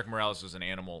 Morales. Eric Morales was an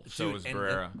animal. So Dude, was and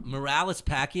Barrera. the Morales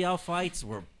Pacquiao fights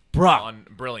were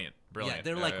brilliant. Brilliant.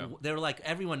 Yeah, they were like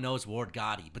everyone knows Ward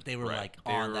Gotti, but they were Right. like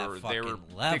on that fucking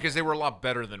level because they were a lot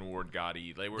better than Ward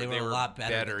Gotti. They were a lot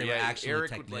better. They were yeah, actually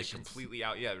Eric would like technicians. completely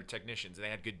out. Yeah, they're technicians. They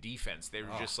had good defense. They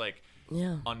were just like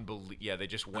Yeah. unbelievable. Yeah, they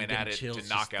just went getting at it chills to just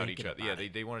knock out thinking each other. Yeah, about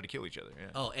it. they wanted to kill each other. Yeah.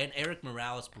 Oh, and Eric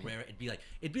Morales Barrera, it'd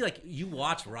be like you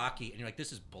watch Rocky and you're like,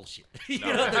 this is bullshit. you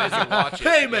No, know, as you watch it,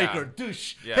 haymaker, yeah.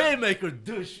 douche, Yeah. haymaker,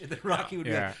 douche, and then Rocky would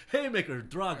be Yeah. like, haymaker,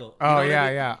 Drago. You know Oh what I yeah,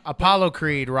 mean? yeah. Apollo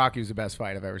Creed, Rocky was the best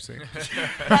fight I've ever seen.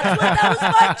 That was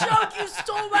my joke. You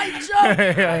stole my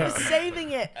joke. I was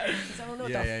saving it. 'Cause I don't know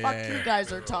what the fuck you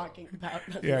guys are talking about.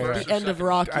 Yeah, the yeah. end of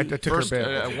Rocky. I took First,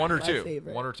 her bit. one or My two.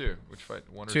 favorite. One or two. Which fight?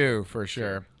 One or Two for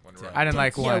sure. One Rocky. I didn't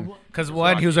like Yeah, one because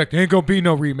one he was like, "There ain't gonna be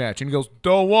no rematch," and he goes,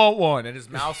 "Don't want one," and his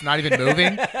mouth's not even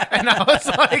moving, and I was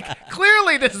like,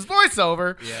 "Clearly, this is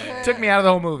voiceover." Yeah. Took me out of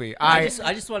the whole movie. I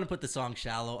just want to put the song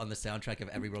 "Shallow" on the soundtrack of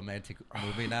every romantic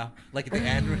movie now. Like at the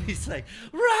end, he's like,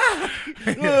 "Rock,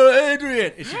 oh,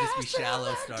 Adrian," it should just be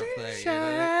 "Shallow" start playing. You know what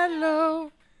I mean?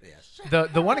 Shallow. Yes.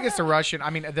 The one against the Russian. I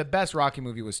mean, the best Rocky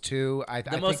movie was two.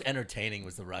 The most entertaining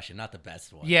was the Russian, not the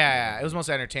best one. Yeah, it was most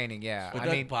entertaining. Yeah, But I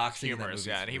the mean, boxing in that humorous. movie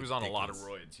Yeah, is and he was on a lot of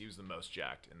ridiculous. roids. He was the most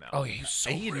jacked in that. Oh, one. he was so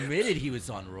And he admitted he was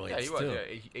on roids Yeah, he was. too.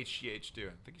 Yeah, HGH too.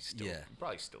 I think he still. Yeah. He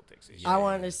probably still takes HGH. I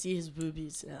want to see his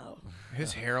boobies now.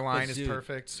 his hairline But is dude,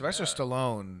 perfect. Sylvester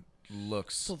Stallone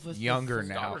looks this younger is-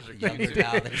 now. Daughters are Younger cute,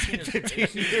 now too. than Have you seen 15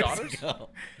 his years daughters? ago.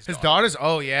 His daughters,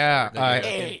 oh yeah.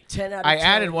 8, 10 out of I 10.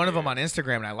 added one of them on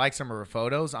Instagram, and I like some of her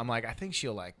photos. I'm like, I think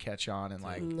she'll like catch on and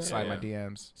like slide my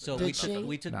DMs. So Did we she? took,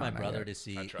 we took No, my not brother yet. to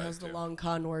see. How's the long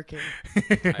con working?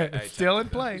 Still in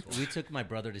play. We took my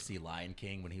brother to see Lion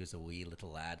King when he was a wee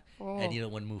little lad. Oh. And you know,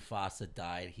 when Mufasa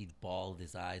died, he bawled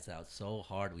his eyes out so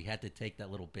hard. We had to take that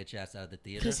little bitch ass out of the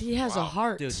theater. Because he has a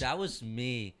heart. Dude, that was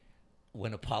me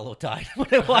when Apollo died when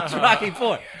I watched Rocky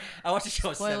 4. I watched the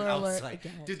show at 7. Spoiler I was alert like,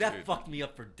 again. dude, that fucked me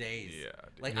up for days. Yeah,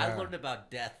 dude. Like, I Yeah. learned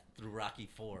about death through Rocky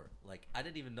 4. Like, I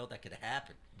didn't even know that could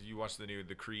happen. Did you watch the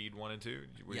Creed 1 and 2? What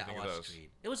do you Yeah, think I of watched those? Creed.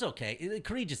 It was okay.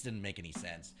 Creed just didn't make any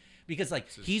sense. Because,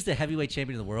 like, he's the heavyweight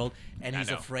champion of the world, and I he's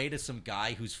know. afraid of some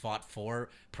guy who's fought 4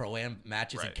 Pro-Am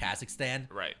matches in Right.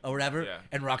 Kazakhstan. Right. Or whatever. Yeah.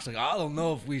 And Rock's like, I don't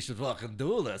know if we should fucking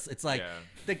do this. It's like, Yeah.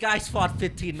 the guy's fought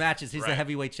 15 matches. He's the Right.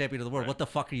 heavyweight champion of the world. Right. What the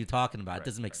fuck are you talking about? It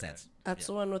doesn't make sense. That's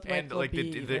the one with Michael And like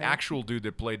B. the right? actual dude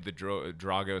that played the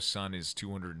Drago's son is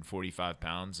 245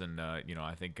 pounds, and you know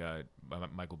I think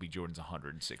Michael B. Jordan's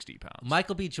 160 pounds.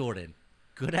 Michael B. Jordan,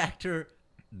 good actor,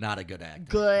 not a good actor.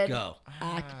 Good Go.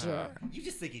 actor. You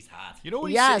just think he's hot. You know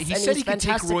what Yes, he said? He and said he's he could take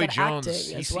fantastic Roy at Jones.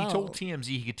 acting as He well. told TMZ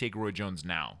he could take Roy Jones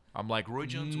now. I'm like, Roy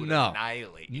Jones would No.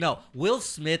 annihilate you. No. Will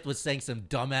Smith was saying some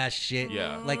dumbass shit.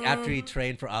 Yeah. Like after he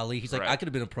trained for Ali, he's like, Right. I could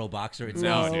have been a pro boxer. It's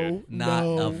No, not, dude. not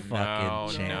No. a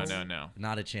fucking chance. No.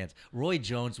 Not a chance. Roy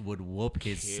Jones would whoop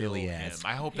his Kill silly him. ass.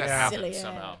 I hope that Yeah. happens Silly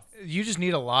somehow. ass. You just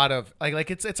need a lot of like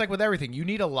it's like with everything. You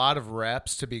need a lot of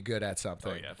reps to be good at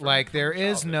something. Oh, yeah, Like there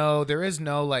is no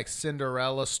like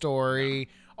Cinderella story.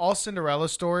 All Cinderella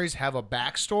stories have a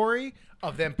backstory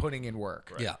of them putting in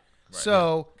work. Yeah.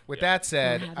 So with that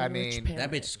said, Having I rich mean, parents.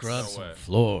 That bitch scrubs No some way.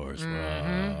 floors,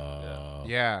 bro.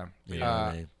 yeah. You know what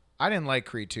I mean? I didn't like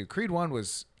Creed 2. Creed 1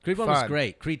 was Creed 1 was fun.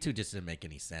 great. Creed 2 just didn't make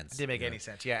any sense. Didn't make any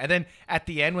sense. Yeah. And then at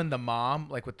the end when the mom,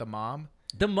 like with the mom,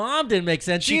 The mom didn't make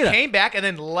sense she either. came back and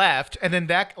then left, and then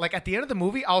that like at the end of the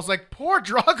movie, I was like, poor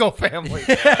Drago family.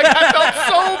 Like, I felt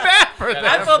so bad for them.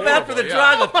 I felt bad for the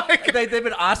horrible, Drago. They've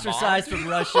been ostracized from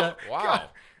Russia. Wow.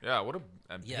 Yeah. What a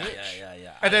Yeah, bitch.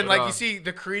 yeah. And then, like, you see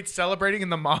the Creed celebrating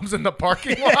and the mom's in the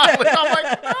parking lot. Like, I'm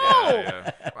like, no.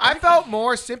 Yeah. I felt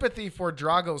more sympathy for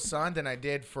Drago's son than I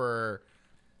did for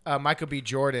Michael B.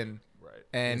 Jordan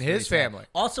and his family.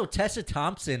 Also, Tessa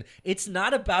Thompson, it's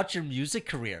not about your music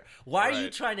career. Why are you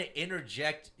Right. trying to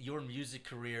interject your music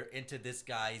career into this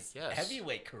guy's Yes.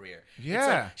 heavyweight career? It's Yeah.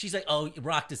 like- she's like, oh,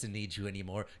 Rock doesn't need you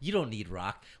anymore. You don't need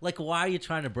Rock. Like, why are you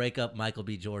trying to break up Michael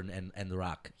B. Jordan and The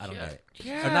Rock? I don't Yeah. get it.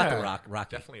 Yeah. Or not The Rock,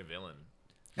 Rocky. Definitely a villain.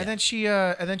 And then she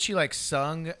like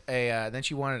sung then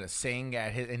she wanted to sing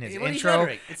at in his What are you intro.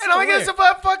 muttering? And It's I'm so like, it's weird.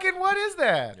 about fucking what is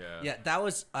that? Yeah, that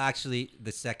was actually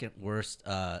the second worst,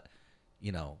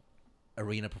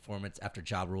 arena performance after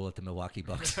Ja Rule at the Milwaukee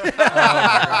Bucks. Did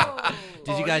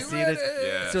you guys see this?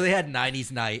 Yeah. So they had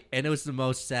 90s night, and it was the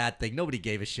most sad thing. Nobody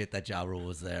gave a shit that Ja Rule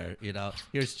was there. You know,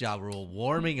 here's Ja Rule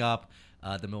warming up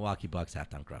the Milwaukee Bucks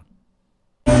halftime crowd.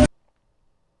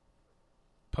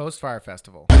 Post Fire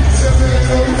Festival.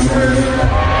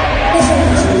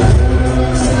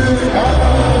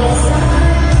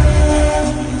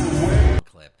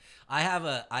 Clip. I have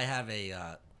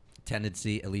a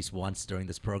tendency, at least once during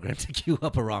this program, to queue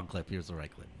up a wrong clip. Here's the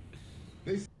right clip.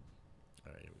 They, All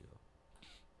right, here we go.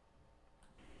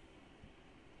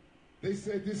 they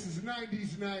said this is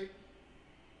 90s night,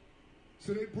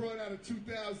 so they brought out a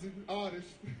 2000 artist.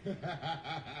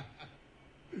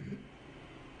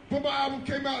 But my album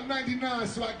came out in 99,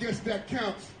 so I guess that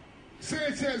counts.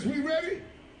 Sanchez, we ready?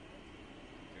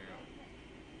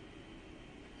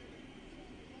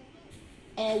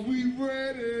 Are we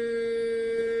ready?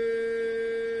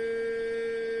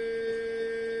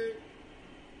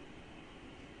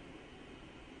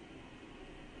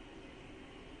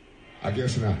 I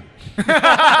guess not.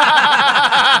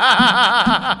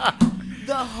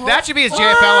 That should be his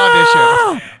JFL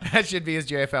audition. That should be his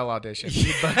JFL audition.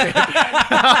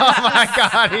 Oh my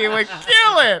God, he would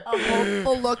kill it. A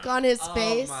hopeful look on his Oh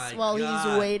face my while God.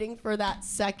 he's waiting for that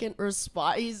second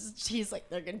response. He's like,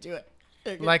 they're gonna do it.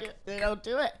 They're gonna Like- do it. They don't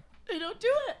do it. They don't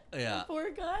do it. Yeah.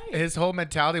 Poor guy. His whole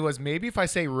mentality was maybe if I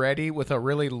say ready with a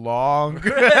really long,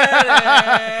 they're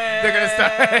gonna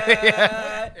start.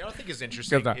 Yeah. You know, I think is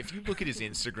interesting. Good If you look at his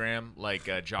Instagram, like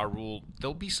Ja Rule,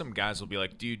 there'll be some guys who'll be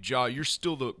like, "Dude, Ja, you're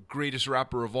still the greatest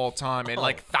rapper of all time," and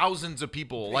like thousands of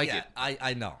people like yeah, it.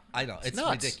 I know. It's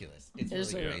nuts. ridiculous. It's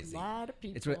There's really a crazy. lot of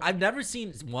people. It's really, I've never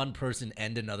seen one person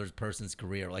end another person's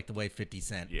career like the way 50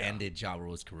 Cent Yeah. ended Ja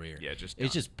Rule's career. Yeah, just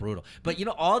it's done. just brutal. But you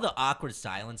know, all the awkward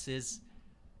silences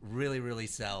really, really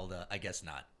sell the I guess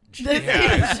not.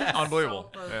 Yeah, it's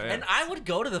unbelievable. So Yeah, yeah. And I would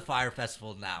go to the Fire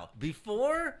Festival now.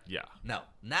 Before, Yeah. no.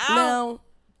 Now, No.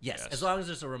 yes, as long as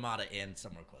there's a Ramada Inn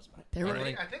somewhere close by. They were-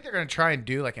 I think they're gonna try and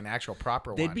do like an actual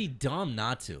proper They'd one. be dumb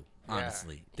not to.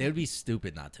 Honestly, they would be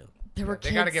stupid not to. There were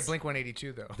They got to kids- get Blink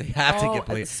 182 though. They have to Oh, get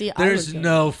Blink. see, I There's would go.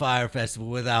 no Fire Festival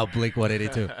without Blink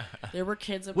 182. There were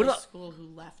kids at What my about- school who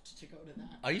left to go to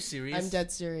that. Are you serious? I'm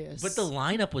dead serious. But the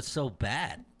lineup was so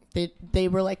bad. They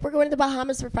were like, we're going to the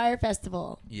Bahamas for Fire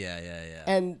Festival. Yeah, yeah, yeah.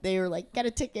 And they were like, get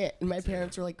a ticket. And my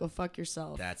parents were like, go fuck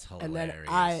yourself. That's And then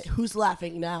hilarious. who's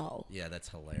laughing now? Yeah, that's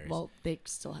hilarious. Well, they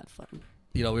still had fun.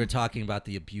 You know, we were talking about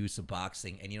the abuse of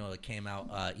boxing, and it came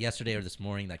out yesterday or this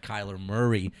morning that Kyler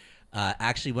Murray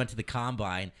actually went to the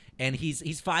combine, and he's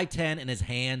 5'10", and his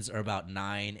hands are about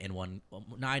 9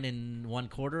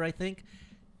 1/4, I think.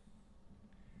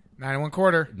 9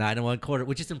 1/4. 9 1/4,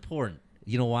 which is important.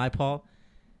 You know why, Paul?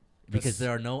 Because That's-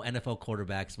 there are no NFL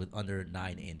quarterbacks with under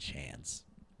 9-inch hands.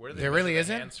 Where do they There really measure the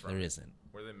isn't? hands from? There isn't.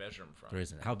 Where do they measure them from? There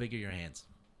isn't. How big are your hands?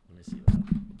 Let me see.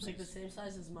 It's like the same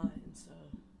size as mine, so.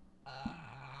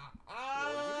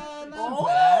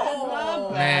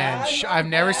 Man, I've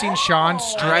never seen Sean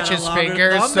stretch his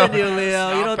fingers. So So you,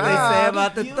 Leo. You know what they bad. say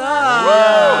about the Whoa,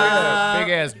 thumb?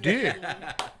 big ass dick.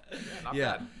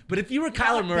 Yeah, but if you were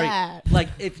Kyler Murray, bad. like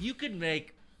if you could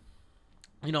make,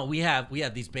 we have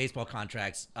these baseball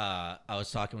contracts. I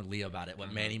was talking with Leo about it.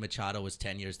 When Manny Machado was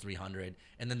 10 years, 300,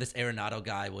 and then this Arenado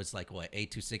guy was like what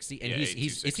 8,260, and Yeah, is he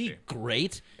 8,260.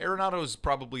 great? Arenado is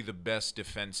probably the best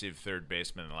defensive third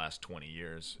baseman in the last 20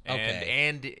 years.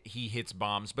 And he hits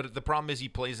bombs. But the problem is he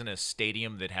plays in a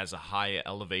stadium that has a high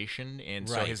elevation, and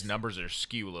so Right. his numbers are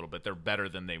skew a little bit. They're better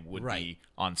than they would Right. be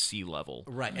on sea level.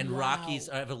 Right, and Rockies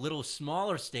have a little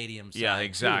smaller stadium. Yeah, size,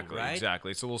 exactly, too, right?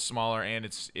 exactly. It's a little smaller, and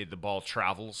the ball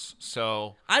travels.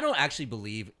 So I don't actually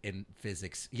believe in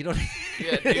physics. You know,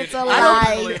 yeah, dude, It's a I don't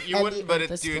lie, believe- You and wouldn't, the but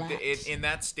earth is dude, flat. in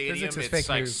that stadium, Physics is it's fake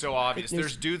like news. so obvious. Fake news.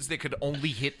 There's dudes that could only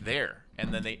hit there,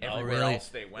 and then everywhere else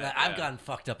they went. Like, I've yeah. gotten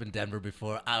fucked up in Denver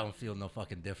before. I don't feel no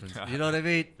fucking difference. You know what I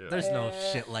mean? There's no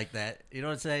shit like that. You know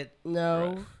what I'm saying?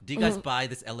 No. Do you guys buy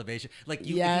this elevation? Like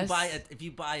Yes. if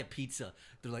you buy a pizza,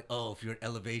 they're like, oh, if you're in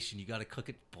elevation, you gotta cook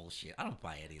it. Bullshit. I don't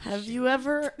buy any of this Have shit. you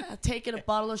ever taken a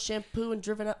bottle of shampoo and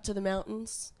driven up to the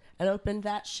mountains and opened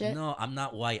that shit? No, I'm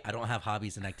not white. I don't have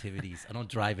hobbies and activities. I don't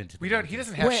drive into. We the don't. He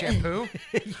mountains. doesn't have Wait. shampoo.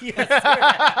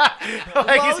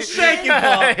 Lotion. Thank you,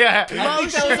 Paul. Yeah. I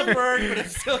think that was a bird, but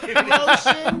it's still.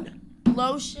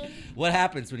 Lotion. What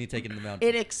happens when you take it in the mountains?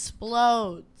 It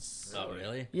explodes. Oh,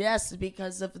 really? Yes,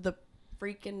 because of the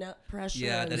freaking nut pressure.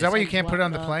 Yeah, and Is that why you some can't put it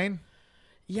on the whatnot. plane?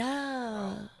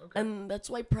 Yeah. And that's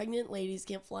why pregnant ladies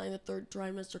can't fly in the third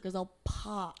trimester because they'll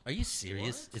pop. Are you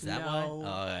serious? Is that why? No.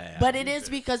 Oh, yeah. But it is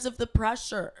because of the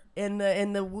pressure in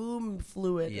the womb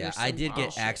fluid. or Yeah, some I did get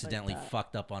bullshit like accidentally that.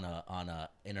 fucked up on a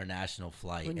international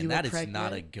flight, When you and were that is not a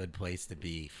pregnant? good place to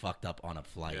be fucked up on a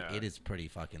flight. Yeah. It is pretty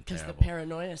fucking Because the terrible.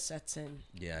 paranoia sets in.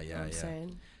 Yeah, You know yeah, what I'm yeah.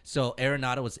 saying? So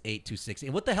Arenado was 8,260.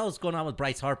 And what the hell is going on with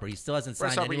Bryce Harper? He still hasn't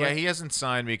Bryce signed Harper, anywhere? yeah, he hasn't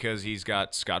signed because he's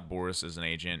got Scott Boras as an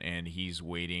agent, and he's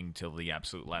waiting till the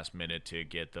absolute last minute to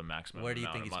get the maximum. Where do you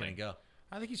amount think of he's money. going to go?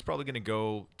 I think he's probably going to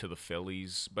go to the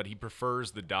Phillies, but he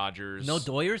prefers the Dodgers. No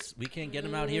Doyers? We can't get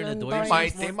him out here in the Mm,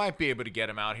 Doyers? They might be able to get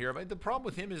him out here, but the problem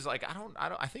with him is like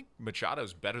I think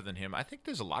Machado's better than him. I think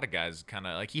there's a lot of guys kind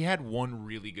of like he had one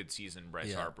really good season, Bryce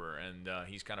Yeah. Harper, and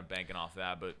he's kind of banking off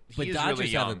that. But he But is Dodgers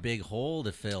really have young. a big hole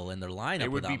to fill in their lineup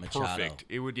It would without be Machado. perfect.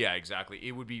 It would, yeah, exactly.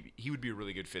 He would be a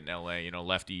really good fit in LA.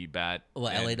 Lefty bat. Well,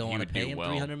 and LA don't he want to would pay do him well.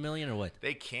 $300 million or what?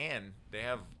 They can. They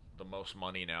have the most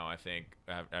money now, I think,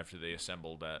 after they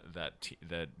assembled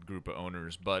that group of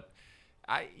owners. But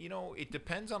it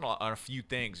depends on a few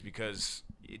things because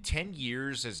 10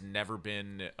 years has never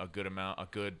been a good amount.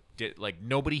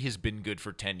 Nobody has been good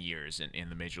for 10 years in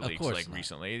the major Of leagues course not.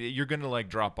 recently. You're gonna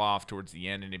drop off towards the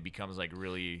end, and it becomes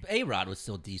really. A-Rod was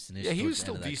still decent. Yeah, he was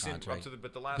still decent up to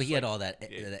the last. But he had all that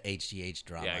HGH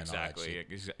drama. Yeah, and all that exactly,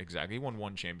 shit. exactly. He won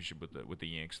one championship with the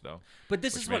Yanks, though. But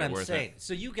this which is made what it I'm worth saying. it.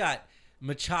 So you got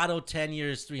Machado 10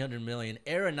 years, $300 million.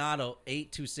 Arenado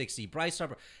 8,260. Bryce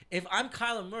Harper. If I'm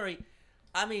Kyler Murray,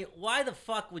 I mean, why the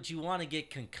fuck would you want to get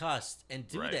concussed and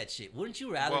do Right. that shit? Wouldn't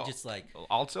you rather Well, just like?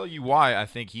 I'll tell you why I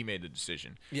think he made the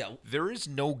decision. Yeah. There is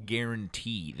no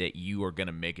guarantee that you are going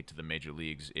to make it to the major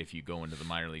leagues if you go into the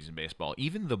minor leagues in baseball.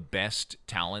 Even the best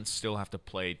talents still have to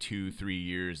play 2-3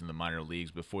 years in the minor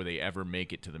leagues before they ever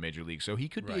make it to the major leagues. So he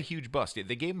could be a Right. huge bust.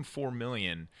 They gave him $4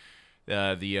 million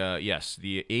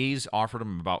The A's offered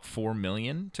him about $4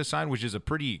 million to sign, which is a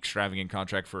pretty extravagant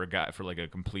contract for a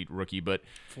complete rookie. But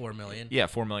 $4 million. Yeah,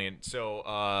 $4 million.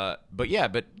 So,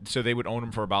 so they would own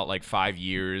him for about like 5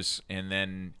 years, and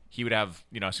then he would have,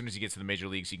 as soon as he gets to the major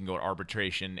leagues, he can go to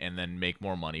arbitration and then make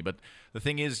more money. But the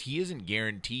thing is, he isn't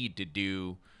guaranteed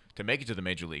to make it to the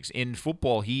major leagues. In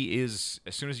football, he is,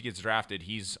 as soon as he gets drafted,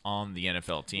 he's on the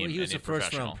NFL team. Well, he was and a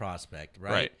first-round prospect,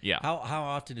 right? Right, yeah. How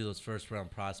often do those first-round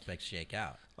prospects shake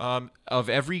out? Of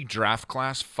every draft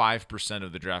class, 5%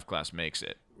 of the draft class makes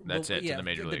it. That's Well, it to the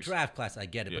major leagues. The draft class, I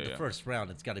get it, but the first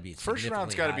round, it's got to be First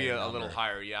round's got to be a little number.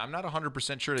 higher. Yeah, I'm not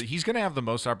 100% sure that he's going to have the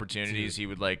most opportunities. He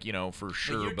would for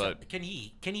sure, but can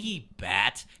he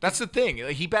bat? That's the thing.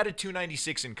 He batted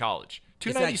 296 in college. Is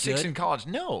that 296 good? in college.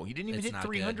 No, he didn't even It's hit not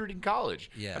 300 good. in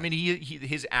college. Yeah. I mean,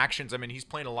 his actions. I mean, he's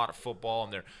playing a lot of football,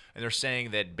 and they're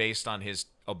saying that based on his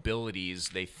abilities,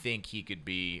 they think he could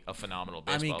be a phenomenal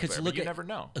baseball player. But you never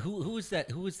know. Who is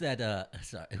that? Who is the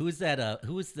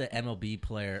MLB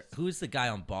player? Who is the guy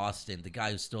on Boston? The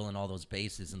guy who's stolen all those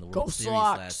bases in the World Series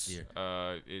last year.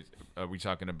 Are we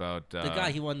talking about The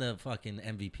guy he won the fucking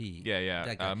MVP. Yeah.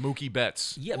 That guy. Mookie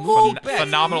Betts. Yeah, Mookie Betts.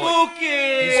 Phenomenal.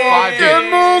 Mookie. He's 5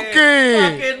 Fucking Mookie.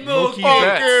 Fucking Mookie.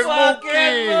 Betts.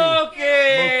 Fucking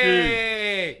Mookie.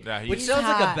 Yeah, Which he's sounds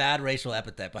like a hot. bad racial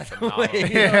epithet, by the Phenomenal. way.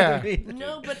 You know what I mean?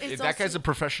 No, but it's that guy's a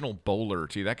professional bowler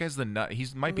too. That guy's he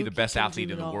might be the Mookie best can athlete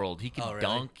do in it the all. world. He can Oh, really?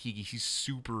 dunk. He's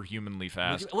superhumanly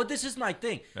fast. Well, this is my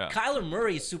thing. Yeah. Kyler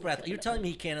Murray is super athletic. You're telling me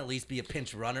he can't at least be a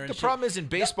pinch runner? And The shit? problem is in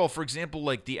baseball, for example,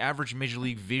 like the average major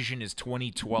league vision is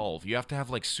 20/12. You have to have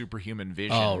like superhuman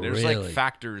vision. Oh, There's really? like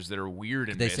factors that are weird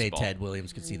in They baseball. say Ted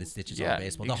Williams could see the stitches Yeah, on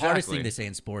baseball. The hardest exactly. thing they say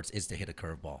in sports is to hit a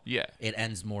curveball. Yeah. It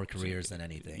ends more careers than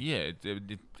anything. Yeah,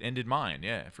 it ended mine.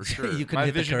 Yeah, for sure. You couldn't My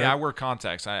hit the vision. curve? Yeah, I wear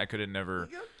contacts. I could have never.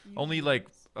 Only like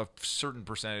a certain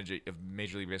percentage of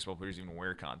Major League Baseball players even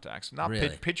wear contacts. Not Really?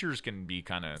 pitchers can be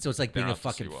kind of. So it's like being a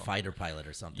fucking fighter pilot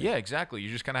or something. Yeah, exactly. You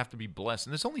just kind of have to be blessed.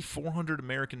 And there's only 400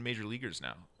 American major leaguers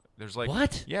now. There's like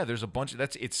What? Yeah, there's a bunch.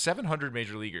 It's 700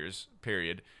 major leaguers,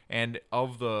 period. And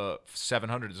of the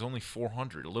 700, there's only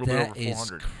 400. A little bit That over is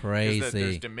 400. crazy.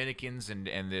 There's Dominicans and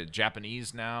the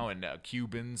Japanese now, and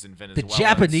Cubans and The Venezuelans.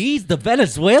 Japanese, the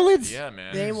Venezuelans. Yeah,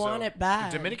 man. They want it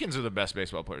bad. The Dominicans are the best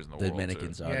baseball players in the The world.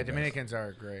 Dominicans too. are. Yeah, the best. Dominicans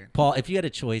are great. Paul, if you had a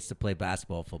choice to play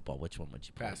basketball or football, which one would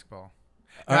you play? Basketball.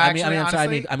 Or, No, I'm sorry.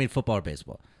 honestly, I mean football or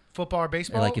baseball. football or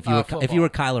baseball. Like if you were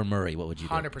Kyler Murray, what would you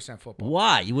do? 100% football.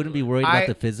 Why? You wouldn't be worried about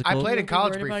the physical? I played in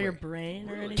college Worried about briefly. your brain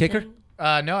or anything? Kicker?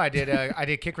 No, I did. I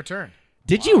did kick return.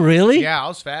 Did you really? Yeah, I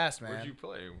was fast, man. Where'd you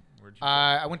play?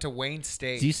 I went to Wayne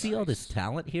State. Do you see all this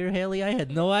talent here, Haley? I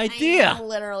had no idea. I'm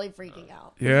literally freaking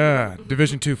out. Yeah,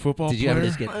 Division II football. Did you ever player.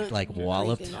 just get like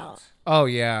walloped? Freaking out. Oh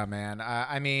yeah, man.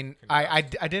 I mean, I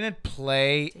didn't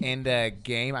play in the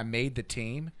game. I made the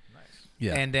team.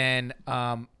 Yeah. And then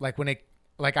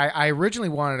I originally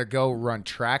wanted to go run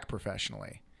track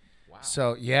professionally. Wow.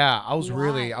 So yeah, I was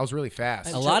really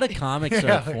fast. A lot of comics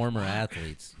are former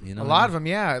athletes. You know, A lot of them,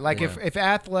 yeah. Like if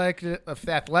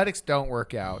athletics don't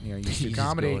work out, you you do just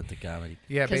comedy. go into comedy.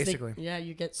 Yeah, 'Cause basically.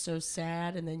 you get so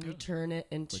sad and then you turn it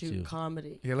into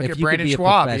comedy. Yeah, look If at you could Brandon be a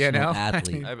Schwab, you professional know.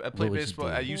 athlete, I what played would you baseball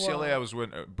do? at UCLA. I was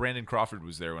when Brandon Crawford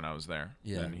was there when I was there.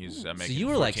 Yeah. And he's making So you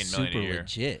were like $14 million super a year.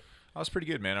 legit. I was pretty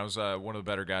good, man. I was one of the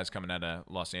better guys coming out of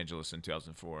Los Angeles in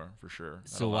 2004, for sure. Had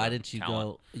So a lot why of didn't you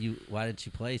talent. go? Why didn't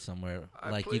you play somewhere? I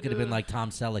Like you played, could have been like Tom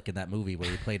Selleck in that movie where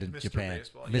he played in Mr. Japan.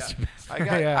 Baseball, Mr.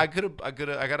 yeah. I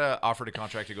got offered a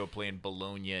contract to go play in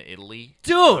Bologna, Italy.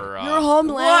 Dude, for, Your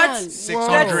homeland.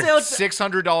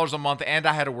 $600 a month, and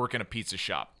I had to work in a pizza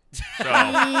shop. So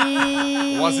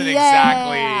it wasn't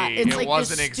exactly. It's It like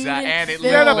wasn't the exactly. And it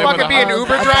student You gotta lived with fucking a be an husband.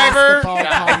 Uber a driver basketball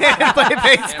and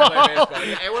play baseball.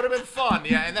 Yeah, it would have been fun,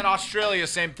 yeah. And then Australia,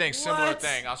 same thing, similar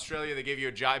thing. Australia, they gave you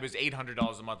a job. It was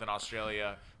 $800 a month in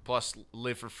Australia, plus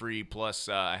live for free, plus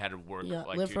I had to work Yeah,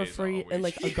 like live 2 for days free a week. and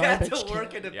like a You had garbage to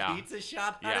work can. in a Yeah. pizza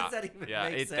shop. How yeah, does that even yeah.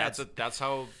 make sense? That's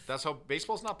how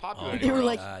baseball's not popular Oh, anymore. They were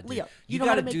like, God, dude. Leo, you know got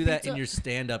how to to make do that pizza? in your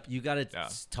stand-up. You got to Yeah.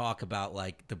 talk about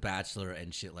like The Bachelor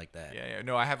and shit like that. Yeah.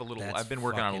 No, I have a little. That's I've been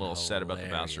working on a fucking little set about the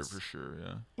Bachelor hilarious. for sure.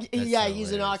 Yeah. Yeah, That's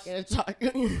he's not gonna talk.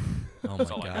 Oh my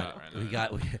all I god, got right we now.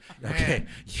 got okay.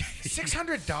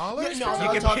 $600? No, You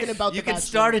I'm talking about you The can Bachelor.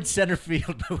 start in center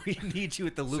field, but we need you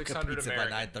at the Luca 600 Pizza by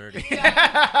American. 9:30.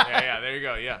 yeah. There you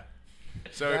go. Yeah.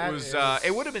 So That it was. is-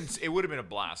 It would have been a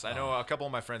blast. I know a couple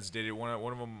of my friends did it. One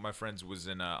of them, my friends, was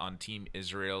on Team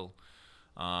Israel.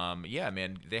 Yeah,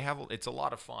 man, it's a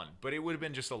lot of fun, but it would have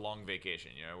been just a long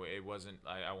vacation. You know, it wasn't.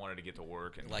 I wanted to get to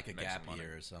work and Like a make gap some money.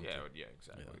 year or something. Yeah,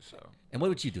 exactly. So And what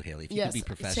would you do, Haley, if you Yes. could be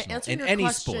professional To answer in your any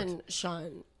question, sport?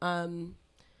 Sean,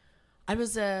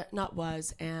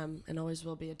 am, and always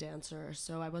will be a dancer.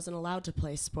 So I wasn't allowed to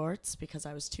play sports because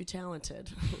I was too talented.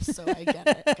 So I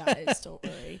get it, guys. Don't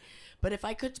worry. But if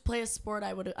I could play a sport,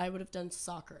 I would have done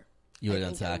soccer. You would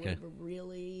have done I soccer. would have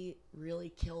really, really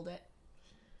killed it.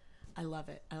 I love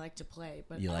it. I like to play,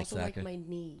 but You I like also soccer? like my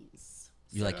knees.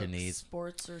 You like your knees?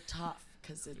 Sports are tough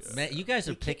because it's. Man, you guys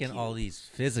are they kick picking you. all these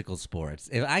physical sports.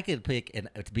 If I could pick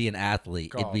to be an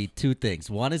athlete, it'd Golf. be two things.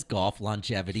 One is golf,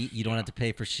 longevity. You don't have to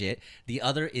pay for shit. The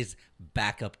other is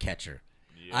backup catcher.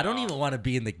 I don't even want to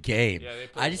be in the game. Yeah, they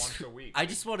play once a week. I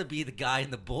just want to be the guy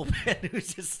in the bullpen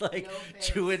who's just like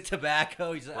chewing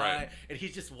tobacco. He's like, Right. all right, and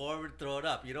he's just warm and throw it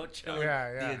up. You don't chill Yeah,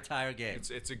 the yeah. entire game.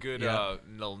 It's a good Yeah.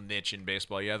 little niche in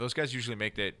baseball. Yeah, those guys usually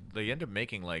make that. They end up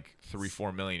making like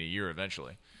 3-4 million a year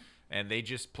eventually, and they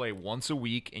just play once a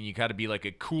week. And you got to be like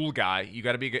a cool guy. You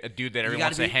got to be a dude that You everyone gotta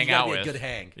wants to be- hang you gotta out be a with. good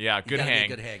hang. Yeah, You good gotta be a hang.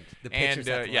 good hang. The And, pitchers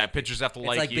have to yeah, like you. pitchers have to It's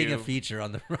like like you. being a feature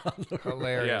on the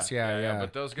Hilarious. Yeah.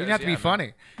 But those guys, You have to be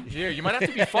funny. Yeah, you might have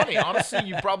to be funny. Honestly,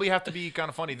 you probably have to be kind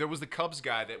of funny. There was the Cubs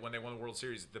guy that when they won the World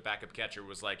Series, the backup catcher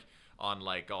was like on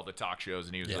like all the talk shows,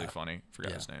 and he was really funny.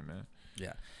 Forgot his name, man.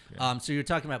 Yeah. So you're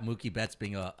talking about Mookie Betts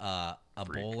being a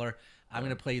bowler. I'm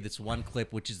going to play you this one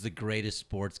clip, which is the greatest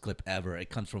sports clip ever. It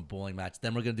comes from a bowling match.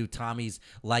 Then we're going to do Tommy's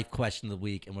life question of the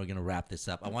week, and we're going to wrap this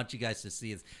up. I want you guys to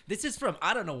see this. This is from,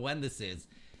 I don't know when this is,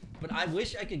 but I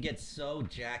wish I could get so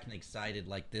jacked and excited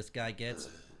like this guy gets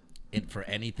for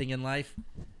anything in life.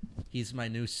 He's my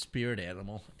new spirit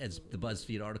animal, as the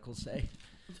BuzzFeed articles say.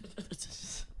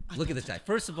 Look at this guy.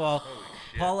 First of all,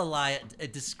 Paul Elia,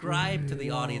 describe to the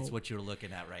audience what you're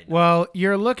looking at right now. Well,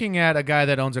 you're looking at a guy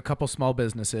that owns a couple small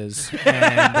businesses,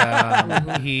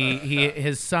 and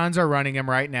his sons are running him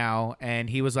right now. And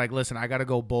he was like, "Listen, I got to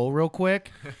go bowl real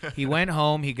quick." He went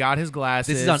home. He got his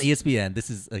glasses. This is on ESPN. This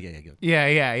is okay. Good. Yeah.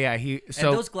 And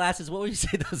those glasses. What would you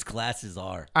say those glasses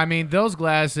are? I mean, those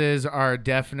glasses are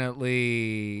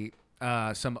definitely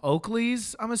some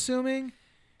Oakleys. I'm assuming.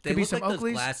 They Could be look some like those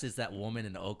Oakleys. glasses that woman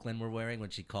in Oakland were wearing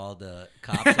when she called the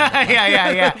cops.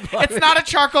 Yeah. It's not a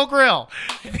charcoal grill.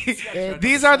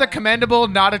 These are the commendable,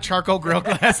 not a charcoal grill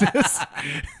glasses.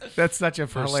 That's such a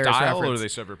For hilarious style, or reference. do they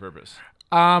serve a purpose?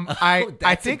 I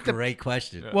That's think a great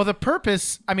question. Well, the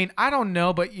purpose. I mean, I don't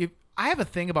know, but I have a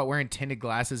thing about wearing tinted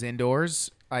glasses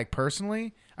indoors. Like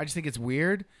personally, I just think it's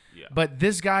weird. Yeah. But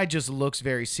this guy just looks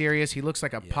very serious. He looks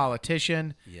like a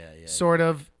politician, sort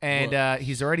of, and Well,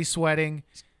 he's already sweating.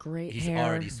 Great He's hair.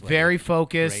 already sweating. Very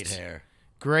focused.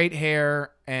 Great hair.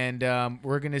 And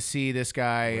we're gonna see this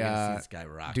guy, We're gonna see this guy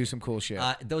rock do it. some cool shit.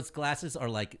 Those glasses are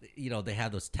like, they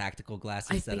have those tactical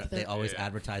glasses think that they that- always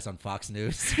advertise on Fox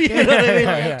News. You know what I mean?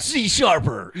 Yeah. See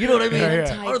sharper. You know what I mean? Are there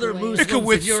Anti-glare. Muslims it can in your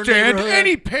withstand neighborhood?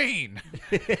 any pain.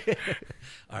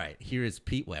 All right, here is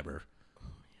Pete Weber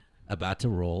about to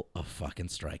roll a fucking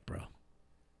strike, bro.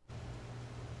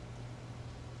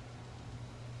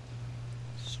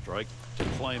 Strike to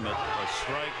claim it. A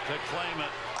strike to claim it.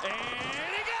 And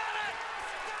he got it!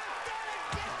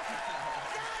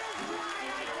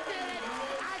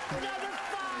 Number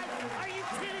 5. Are you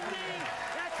kidding me?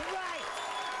 That's right.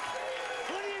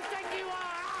 Who do you think you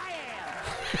are? I am.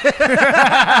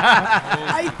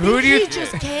 I Who think do you he th-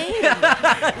 just came.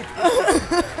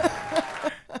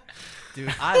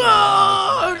 Dude, I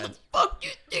love Who the fuck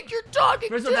you think you're talking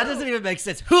First to? of all, that doesn't even make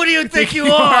sense. Who do you think you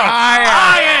are?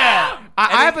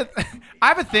 I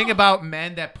have a thing about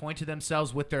men that point to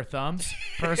themselves with their thumbs,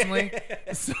 personally.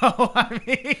 So I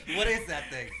mean, What is that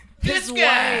thing? His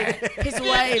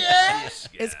wife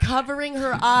is covering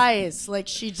her eyes like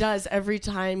she does every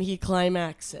time he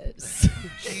climaxes.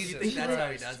 Jesus, that's how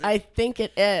he does it. I think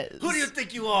it is. Who do you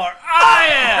think you are?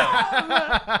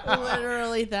 I am.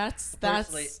 Literally, that's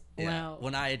Personally, wow.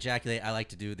 When I ejaculate, I like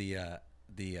to do the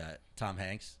Tom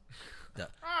Hanks.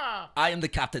 I am the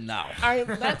captain now.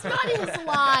 That's not his line.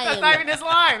 that's not even his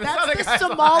line. That's not the guy's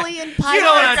line. Somalian pirate. You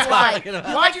know what I'm line. talking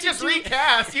about. Why'd you just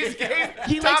recast? You just gave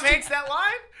He Tom likes to- Hanks that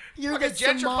line? You're Fucking the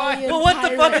gentrifying. Somalian Well, what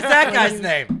the fuck is that pirate. guy's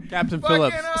name? Captain Fucking,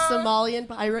 Phillips. Somalian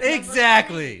pirate.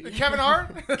 Exactly. Kevin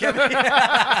Hart? Was it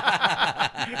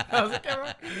Kevin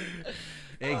Hart?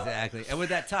 Exactly. And with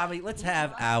that, Tommy, let's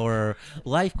have our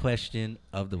life question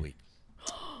of the week.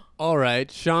 All right,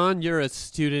 Sean, you're a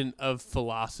student of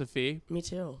philosophy. Me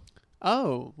too.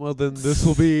 Oh, well then this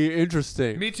will be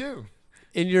interesting. Me too.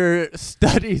 In your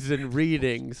studies and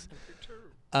readings,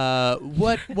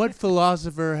 what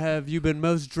philosopher have you been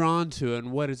most drawn to,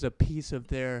 and what is a piece of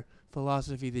their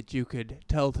philosophy that you could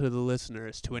tell to the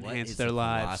listeners to What enhance is their the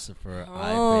lives? philosopher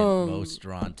I've been most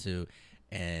drawn to,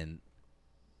 and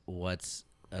what's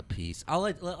a piece. I'll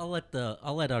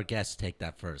let our guests take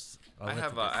that first. I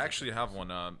actually have one.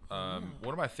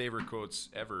 One of my favorite quotes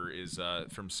ever is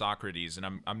from Socrates, and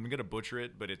I'm gonna butcher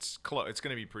it, but it's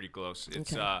gonna be pretty close.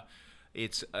 It's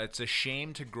it's a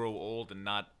shame to grow old and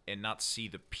not see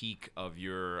the peak of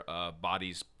your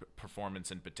body's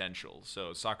performance and potential.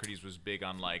 So Socrates was big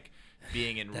on like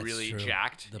being in really true.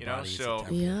 jacked, The you know. body is a So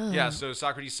temple. Yeah. So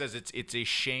Socrates says it's a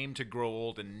shame to grow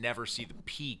old and never see the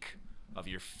peak of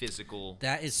your physical.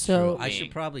 That is So- true. I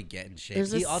should probably get in shape.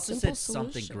 There's a He also simple said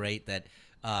something solution. great that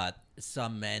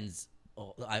some men's,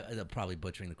 I'm probably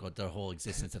butchering the quote, their whole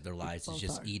existence of their lives is Both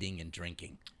just are. eating and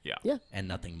drinking. Yeah. Yeah. And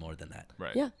nothing more than that.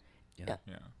 Right. Yeah.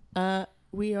 Yeah.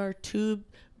 We are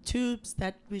tubes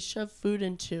that we shove food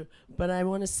into. But I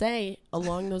want to say,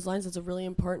 along those lines, it's a really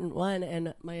important one.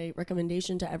 And my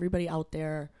recommendation to everybody out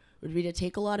there would be to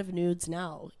take a lot of nudes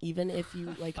now, even if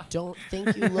you like don't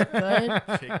think you look good.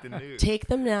 Take the nudes. Take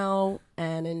them now,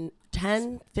 and in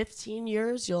 10, 15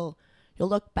 years, you'll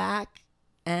look back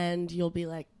and you'll be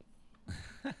like,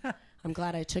 I'm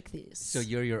glad I took these. So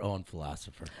you're your own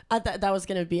philosopher. That was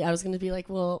gonna be. I was gonna be like,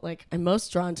 well, like I'm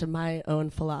most drawn to my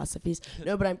own philosophies.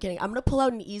 No, but I'm kidding. I'm gonna pull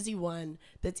out an easy one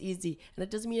that's easy, and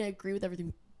it doesn't mean I agree with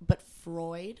everything. But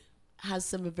Freud has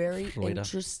some very Freuda.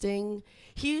 interesting.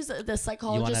 He's the You wanna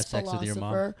psychologist, have sex with your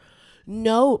mom? philosopher.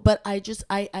 No, but I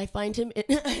find him.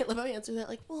 I love how he answered that.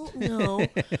 Like, well, no,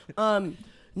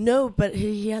 no, but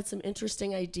he had some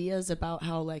interesting ideas about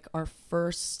how like our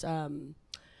first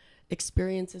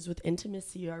experiences with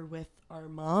intimacy are with our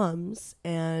moms,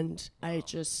 and I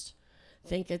just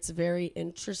think it's very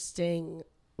interesting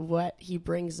what he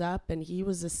brings up. And he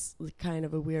was this kind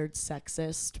of a weird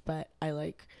sexist, but I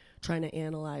like trying to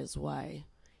analyze why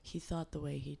he thought the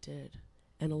way he did,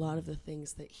 and a lot of the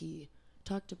things that he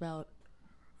talked about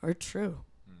are true.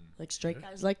 Like straight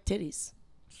guys like titties.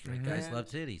 Straight guys love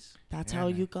titties. That's Yeah, how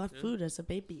man. you got food as a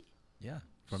baby. Yeah.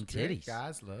 From Straight titties.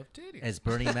 guys love titties. As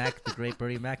Bernie Mac, the great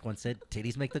Bernie Mac once said,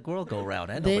 titties make the world go round.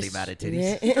 And nobody This- mad at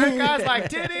titties. Straight guys like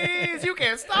titties. You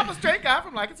can't stop a straight guy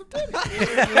from liking some titties.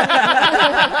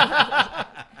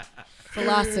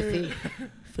 Philosophy.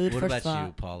 Food What for about thought.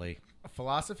 you, Paulie?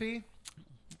 Philosophy?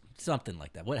 Something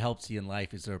like that. What helps you in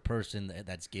life? Is there a person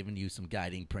that's given you some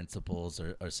guiding principles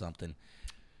or something?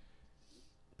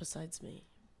 Besides me.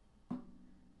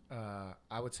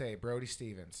 I would say Brody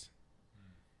Stevens.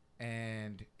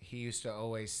 And he used to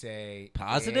always say,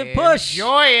 Positive push.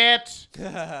 Enjoy it.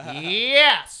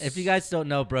 Yes. If you guys don't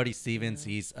know Brody Stevens,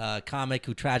 he's a comic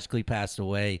who tragically passed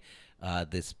away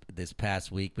this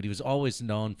past week, but he was always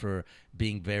known for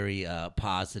being very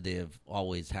positive,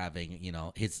 always having,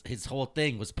 his whole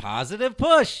thing was positive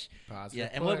push. Positive yeah,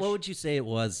 and push. what would you say it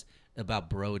was about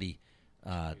Brody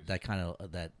that kind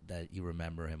of that you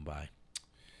remember him by?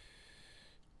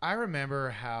 I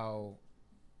remember how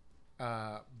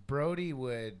Brody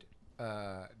would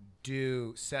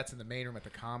do sets in the main room at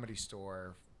the Comedy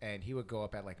Store, and he would go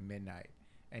up at like midnight,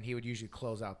 and he would usually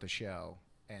close out the show.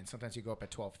 And sometimes he'd go up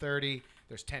at 12:30.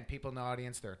 There's 10 people in the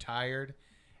audience. They're tired.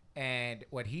 And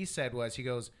what he said was, he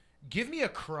goes, give me a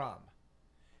crumb.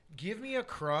 Give me a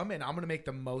crumb, and I'm going to make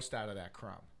the most out of that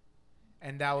crumb.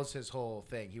 And that was his whole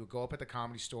thing. He would go up at the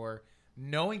Comedy Store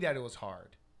knowing that it was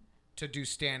hard to do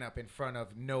stand-up in front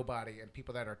of nobody and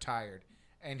people that are tired.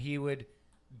 And he would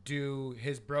do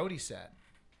his Brody set,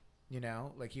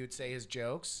 like he would say his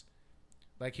jokes.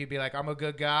 Like he'd be like, I'm a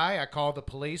good guy. I call the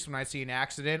police when I see an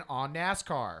accident on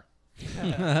NASCAR.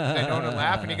 They don't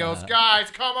laugh, and he goes, guys,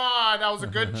 come on. That was a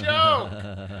good joke.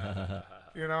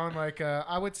 And like,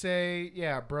 I would say,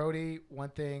 yeah, Brody, one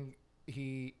thing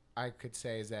I could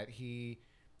say is that he's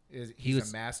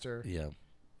a master. Yeah.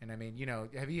 And I mean,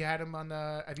 have you had him on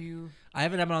I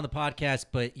haven't had him on the podcast,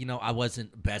 but I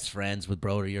wasn't best friends with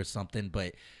Brody or something.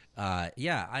 But I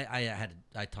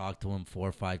talked to him 4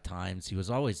 or 5 times. He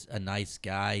was always a nice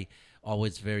guy,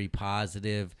 always very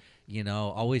positive.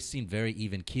 Always seemed very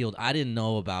even keeled. I didn't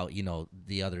know about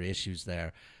the other issues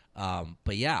there,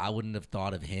 but yeah, I wouldn't have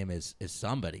thought of him as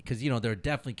somebody, because there are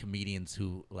definitely comedians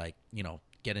who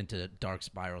get into dark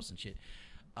spirals and shit.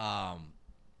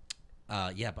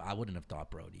 Yeah, but I wouldn't have thought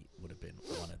Brody would have been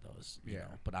one of those. You know,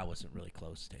 but I wasn't really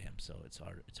close to him, so it's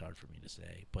hard for me to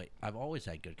say. But I've always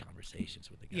had good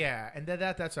conversations with the guy. Yeah, and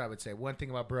that's what I would say. One thing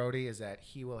about Brody is that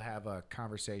he will have a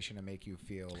conversation to make you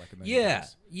feel like a million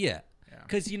bucks. Yeah.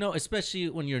 Because, especially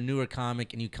when you're a newer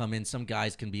comic and you come in, some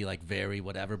guys can be like very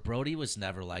whatever. Brody was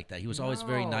never like that. He was always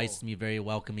very nice to me, very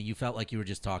welcoming. You felt like you were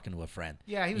just talking to a friend.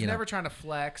 Yeah, he was never trying to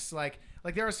flex. Like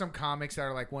there are some comics that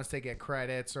are like, once they get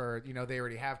credits or, they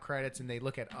already have credits and they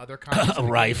look at other comics.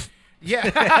 Rife.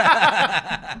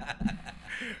 Yeah.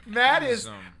 Matt is.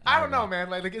 I don't know, man.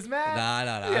 Like is Matt?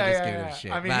 No. I'm just giving him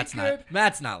shit. I mean,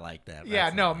 Matt's not like that.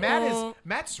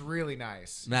 Matt's really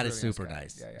nice. Matt He's is really super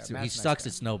nice. nice. Yeah, So Matt's he a sucks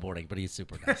nice at snowboarding, but he's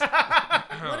super nice.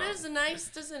 What is nice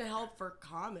doesn't help for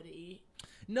comedy.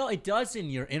 No, it does in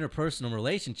your interpersonal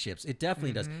relationships. It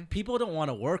definitely does. People don't want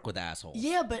to work with assholes.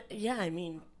 Yeah, but I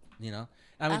mean, you know,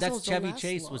 that's assholes don't Chevy last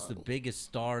Chase was the long. biggest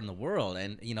star in the world,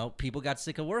 and people got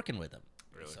sick of working with him.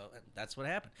 Really? So that's what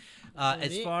happened.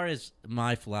 As far as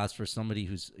my philosopher, somebody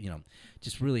who's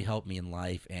just really helped me in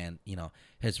life, and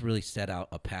has really set out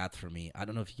a path for me. I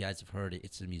don't know if you guys have heard it.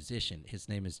 It's a musician. His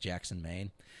name is Jackson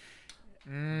Maine.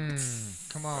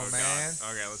 Come on, man.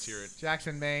 God. Okay, let's hear it.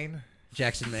 Jackson Maine.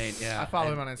 Jackson Maine, yeah. I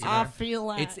follow him on Instagram. I feel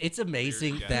like It's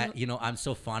amazing that I'm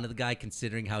so fond of the guy,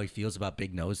 considering how he feels about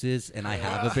big noses, and I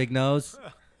have a big nose.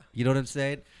 You know what I'm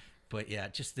saying? But yeah,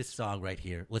 just this song right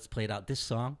here. Let's play it out. This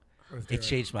song, it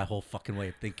changed my whole fucking way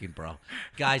of thinking, bro.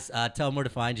 Guys, tell them where to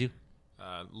find you.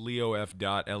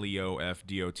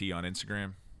 Leof.leofdot on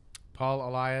Instagram. Paul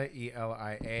Elia,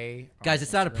 E-L-I-A. Guys,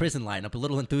 it's not a prison lineup. A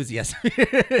little enthusiasm.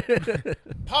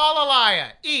 Paul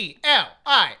Elia,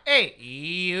 E-L-I-A.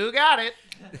 You got it.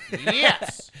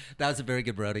 Yes. That was a very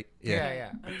good Brody.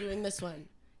 Yeah. I'm doing this one.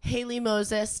 Haley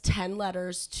Moses, 10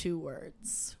 letters, 2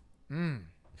 words.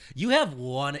 You have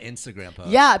one Instagram post.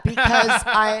 Yeah, because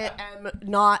I am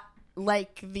not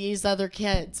like these other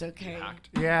kids, okay?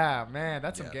 Yeah, man,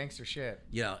 that's some gangster shit.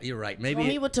 Yeah, you're right. Tell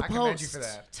me what to I commend post. you for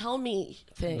that. Tell me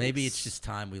things. Maybe it's just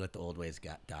time we let the old ways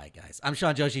die, guys. I'm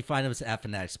Sean Joshi. Find us at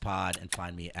Fanatics Pod, and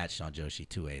find me at Sean Joshi.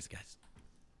 2 A's, guys.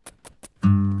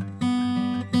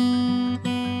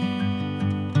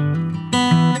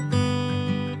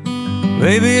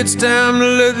 Maybe it's time to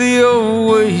let the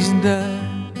old ways die.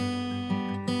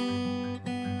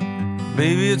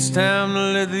 Maybe it's time to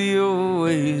let the old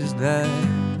ways die.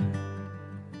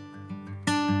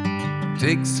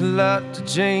 Takes a lot to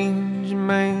change,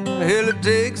 man. Hell, it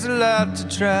takes a lot to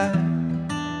try.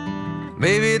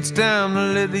 Maybe it's time to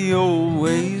let the old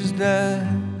ways die.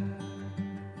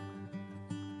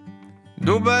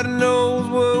 Nobody knows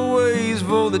what waits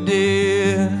for the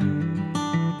dead.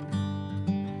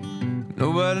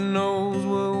 Nobody knows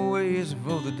what waits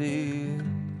for the dead.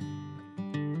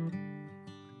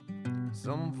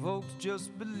 Some folks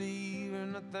just believe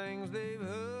in the things they've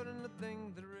heard and the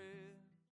things that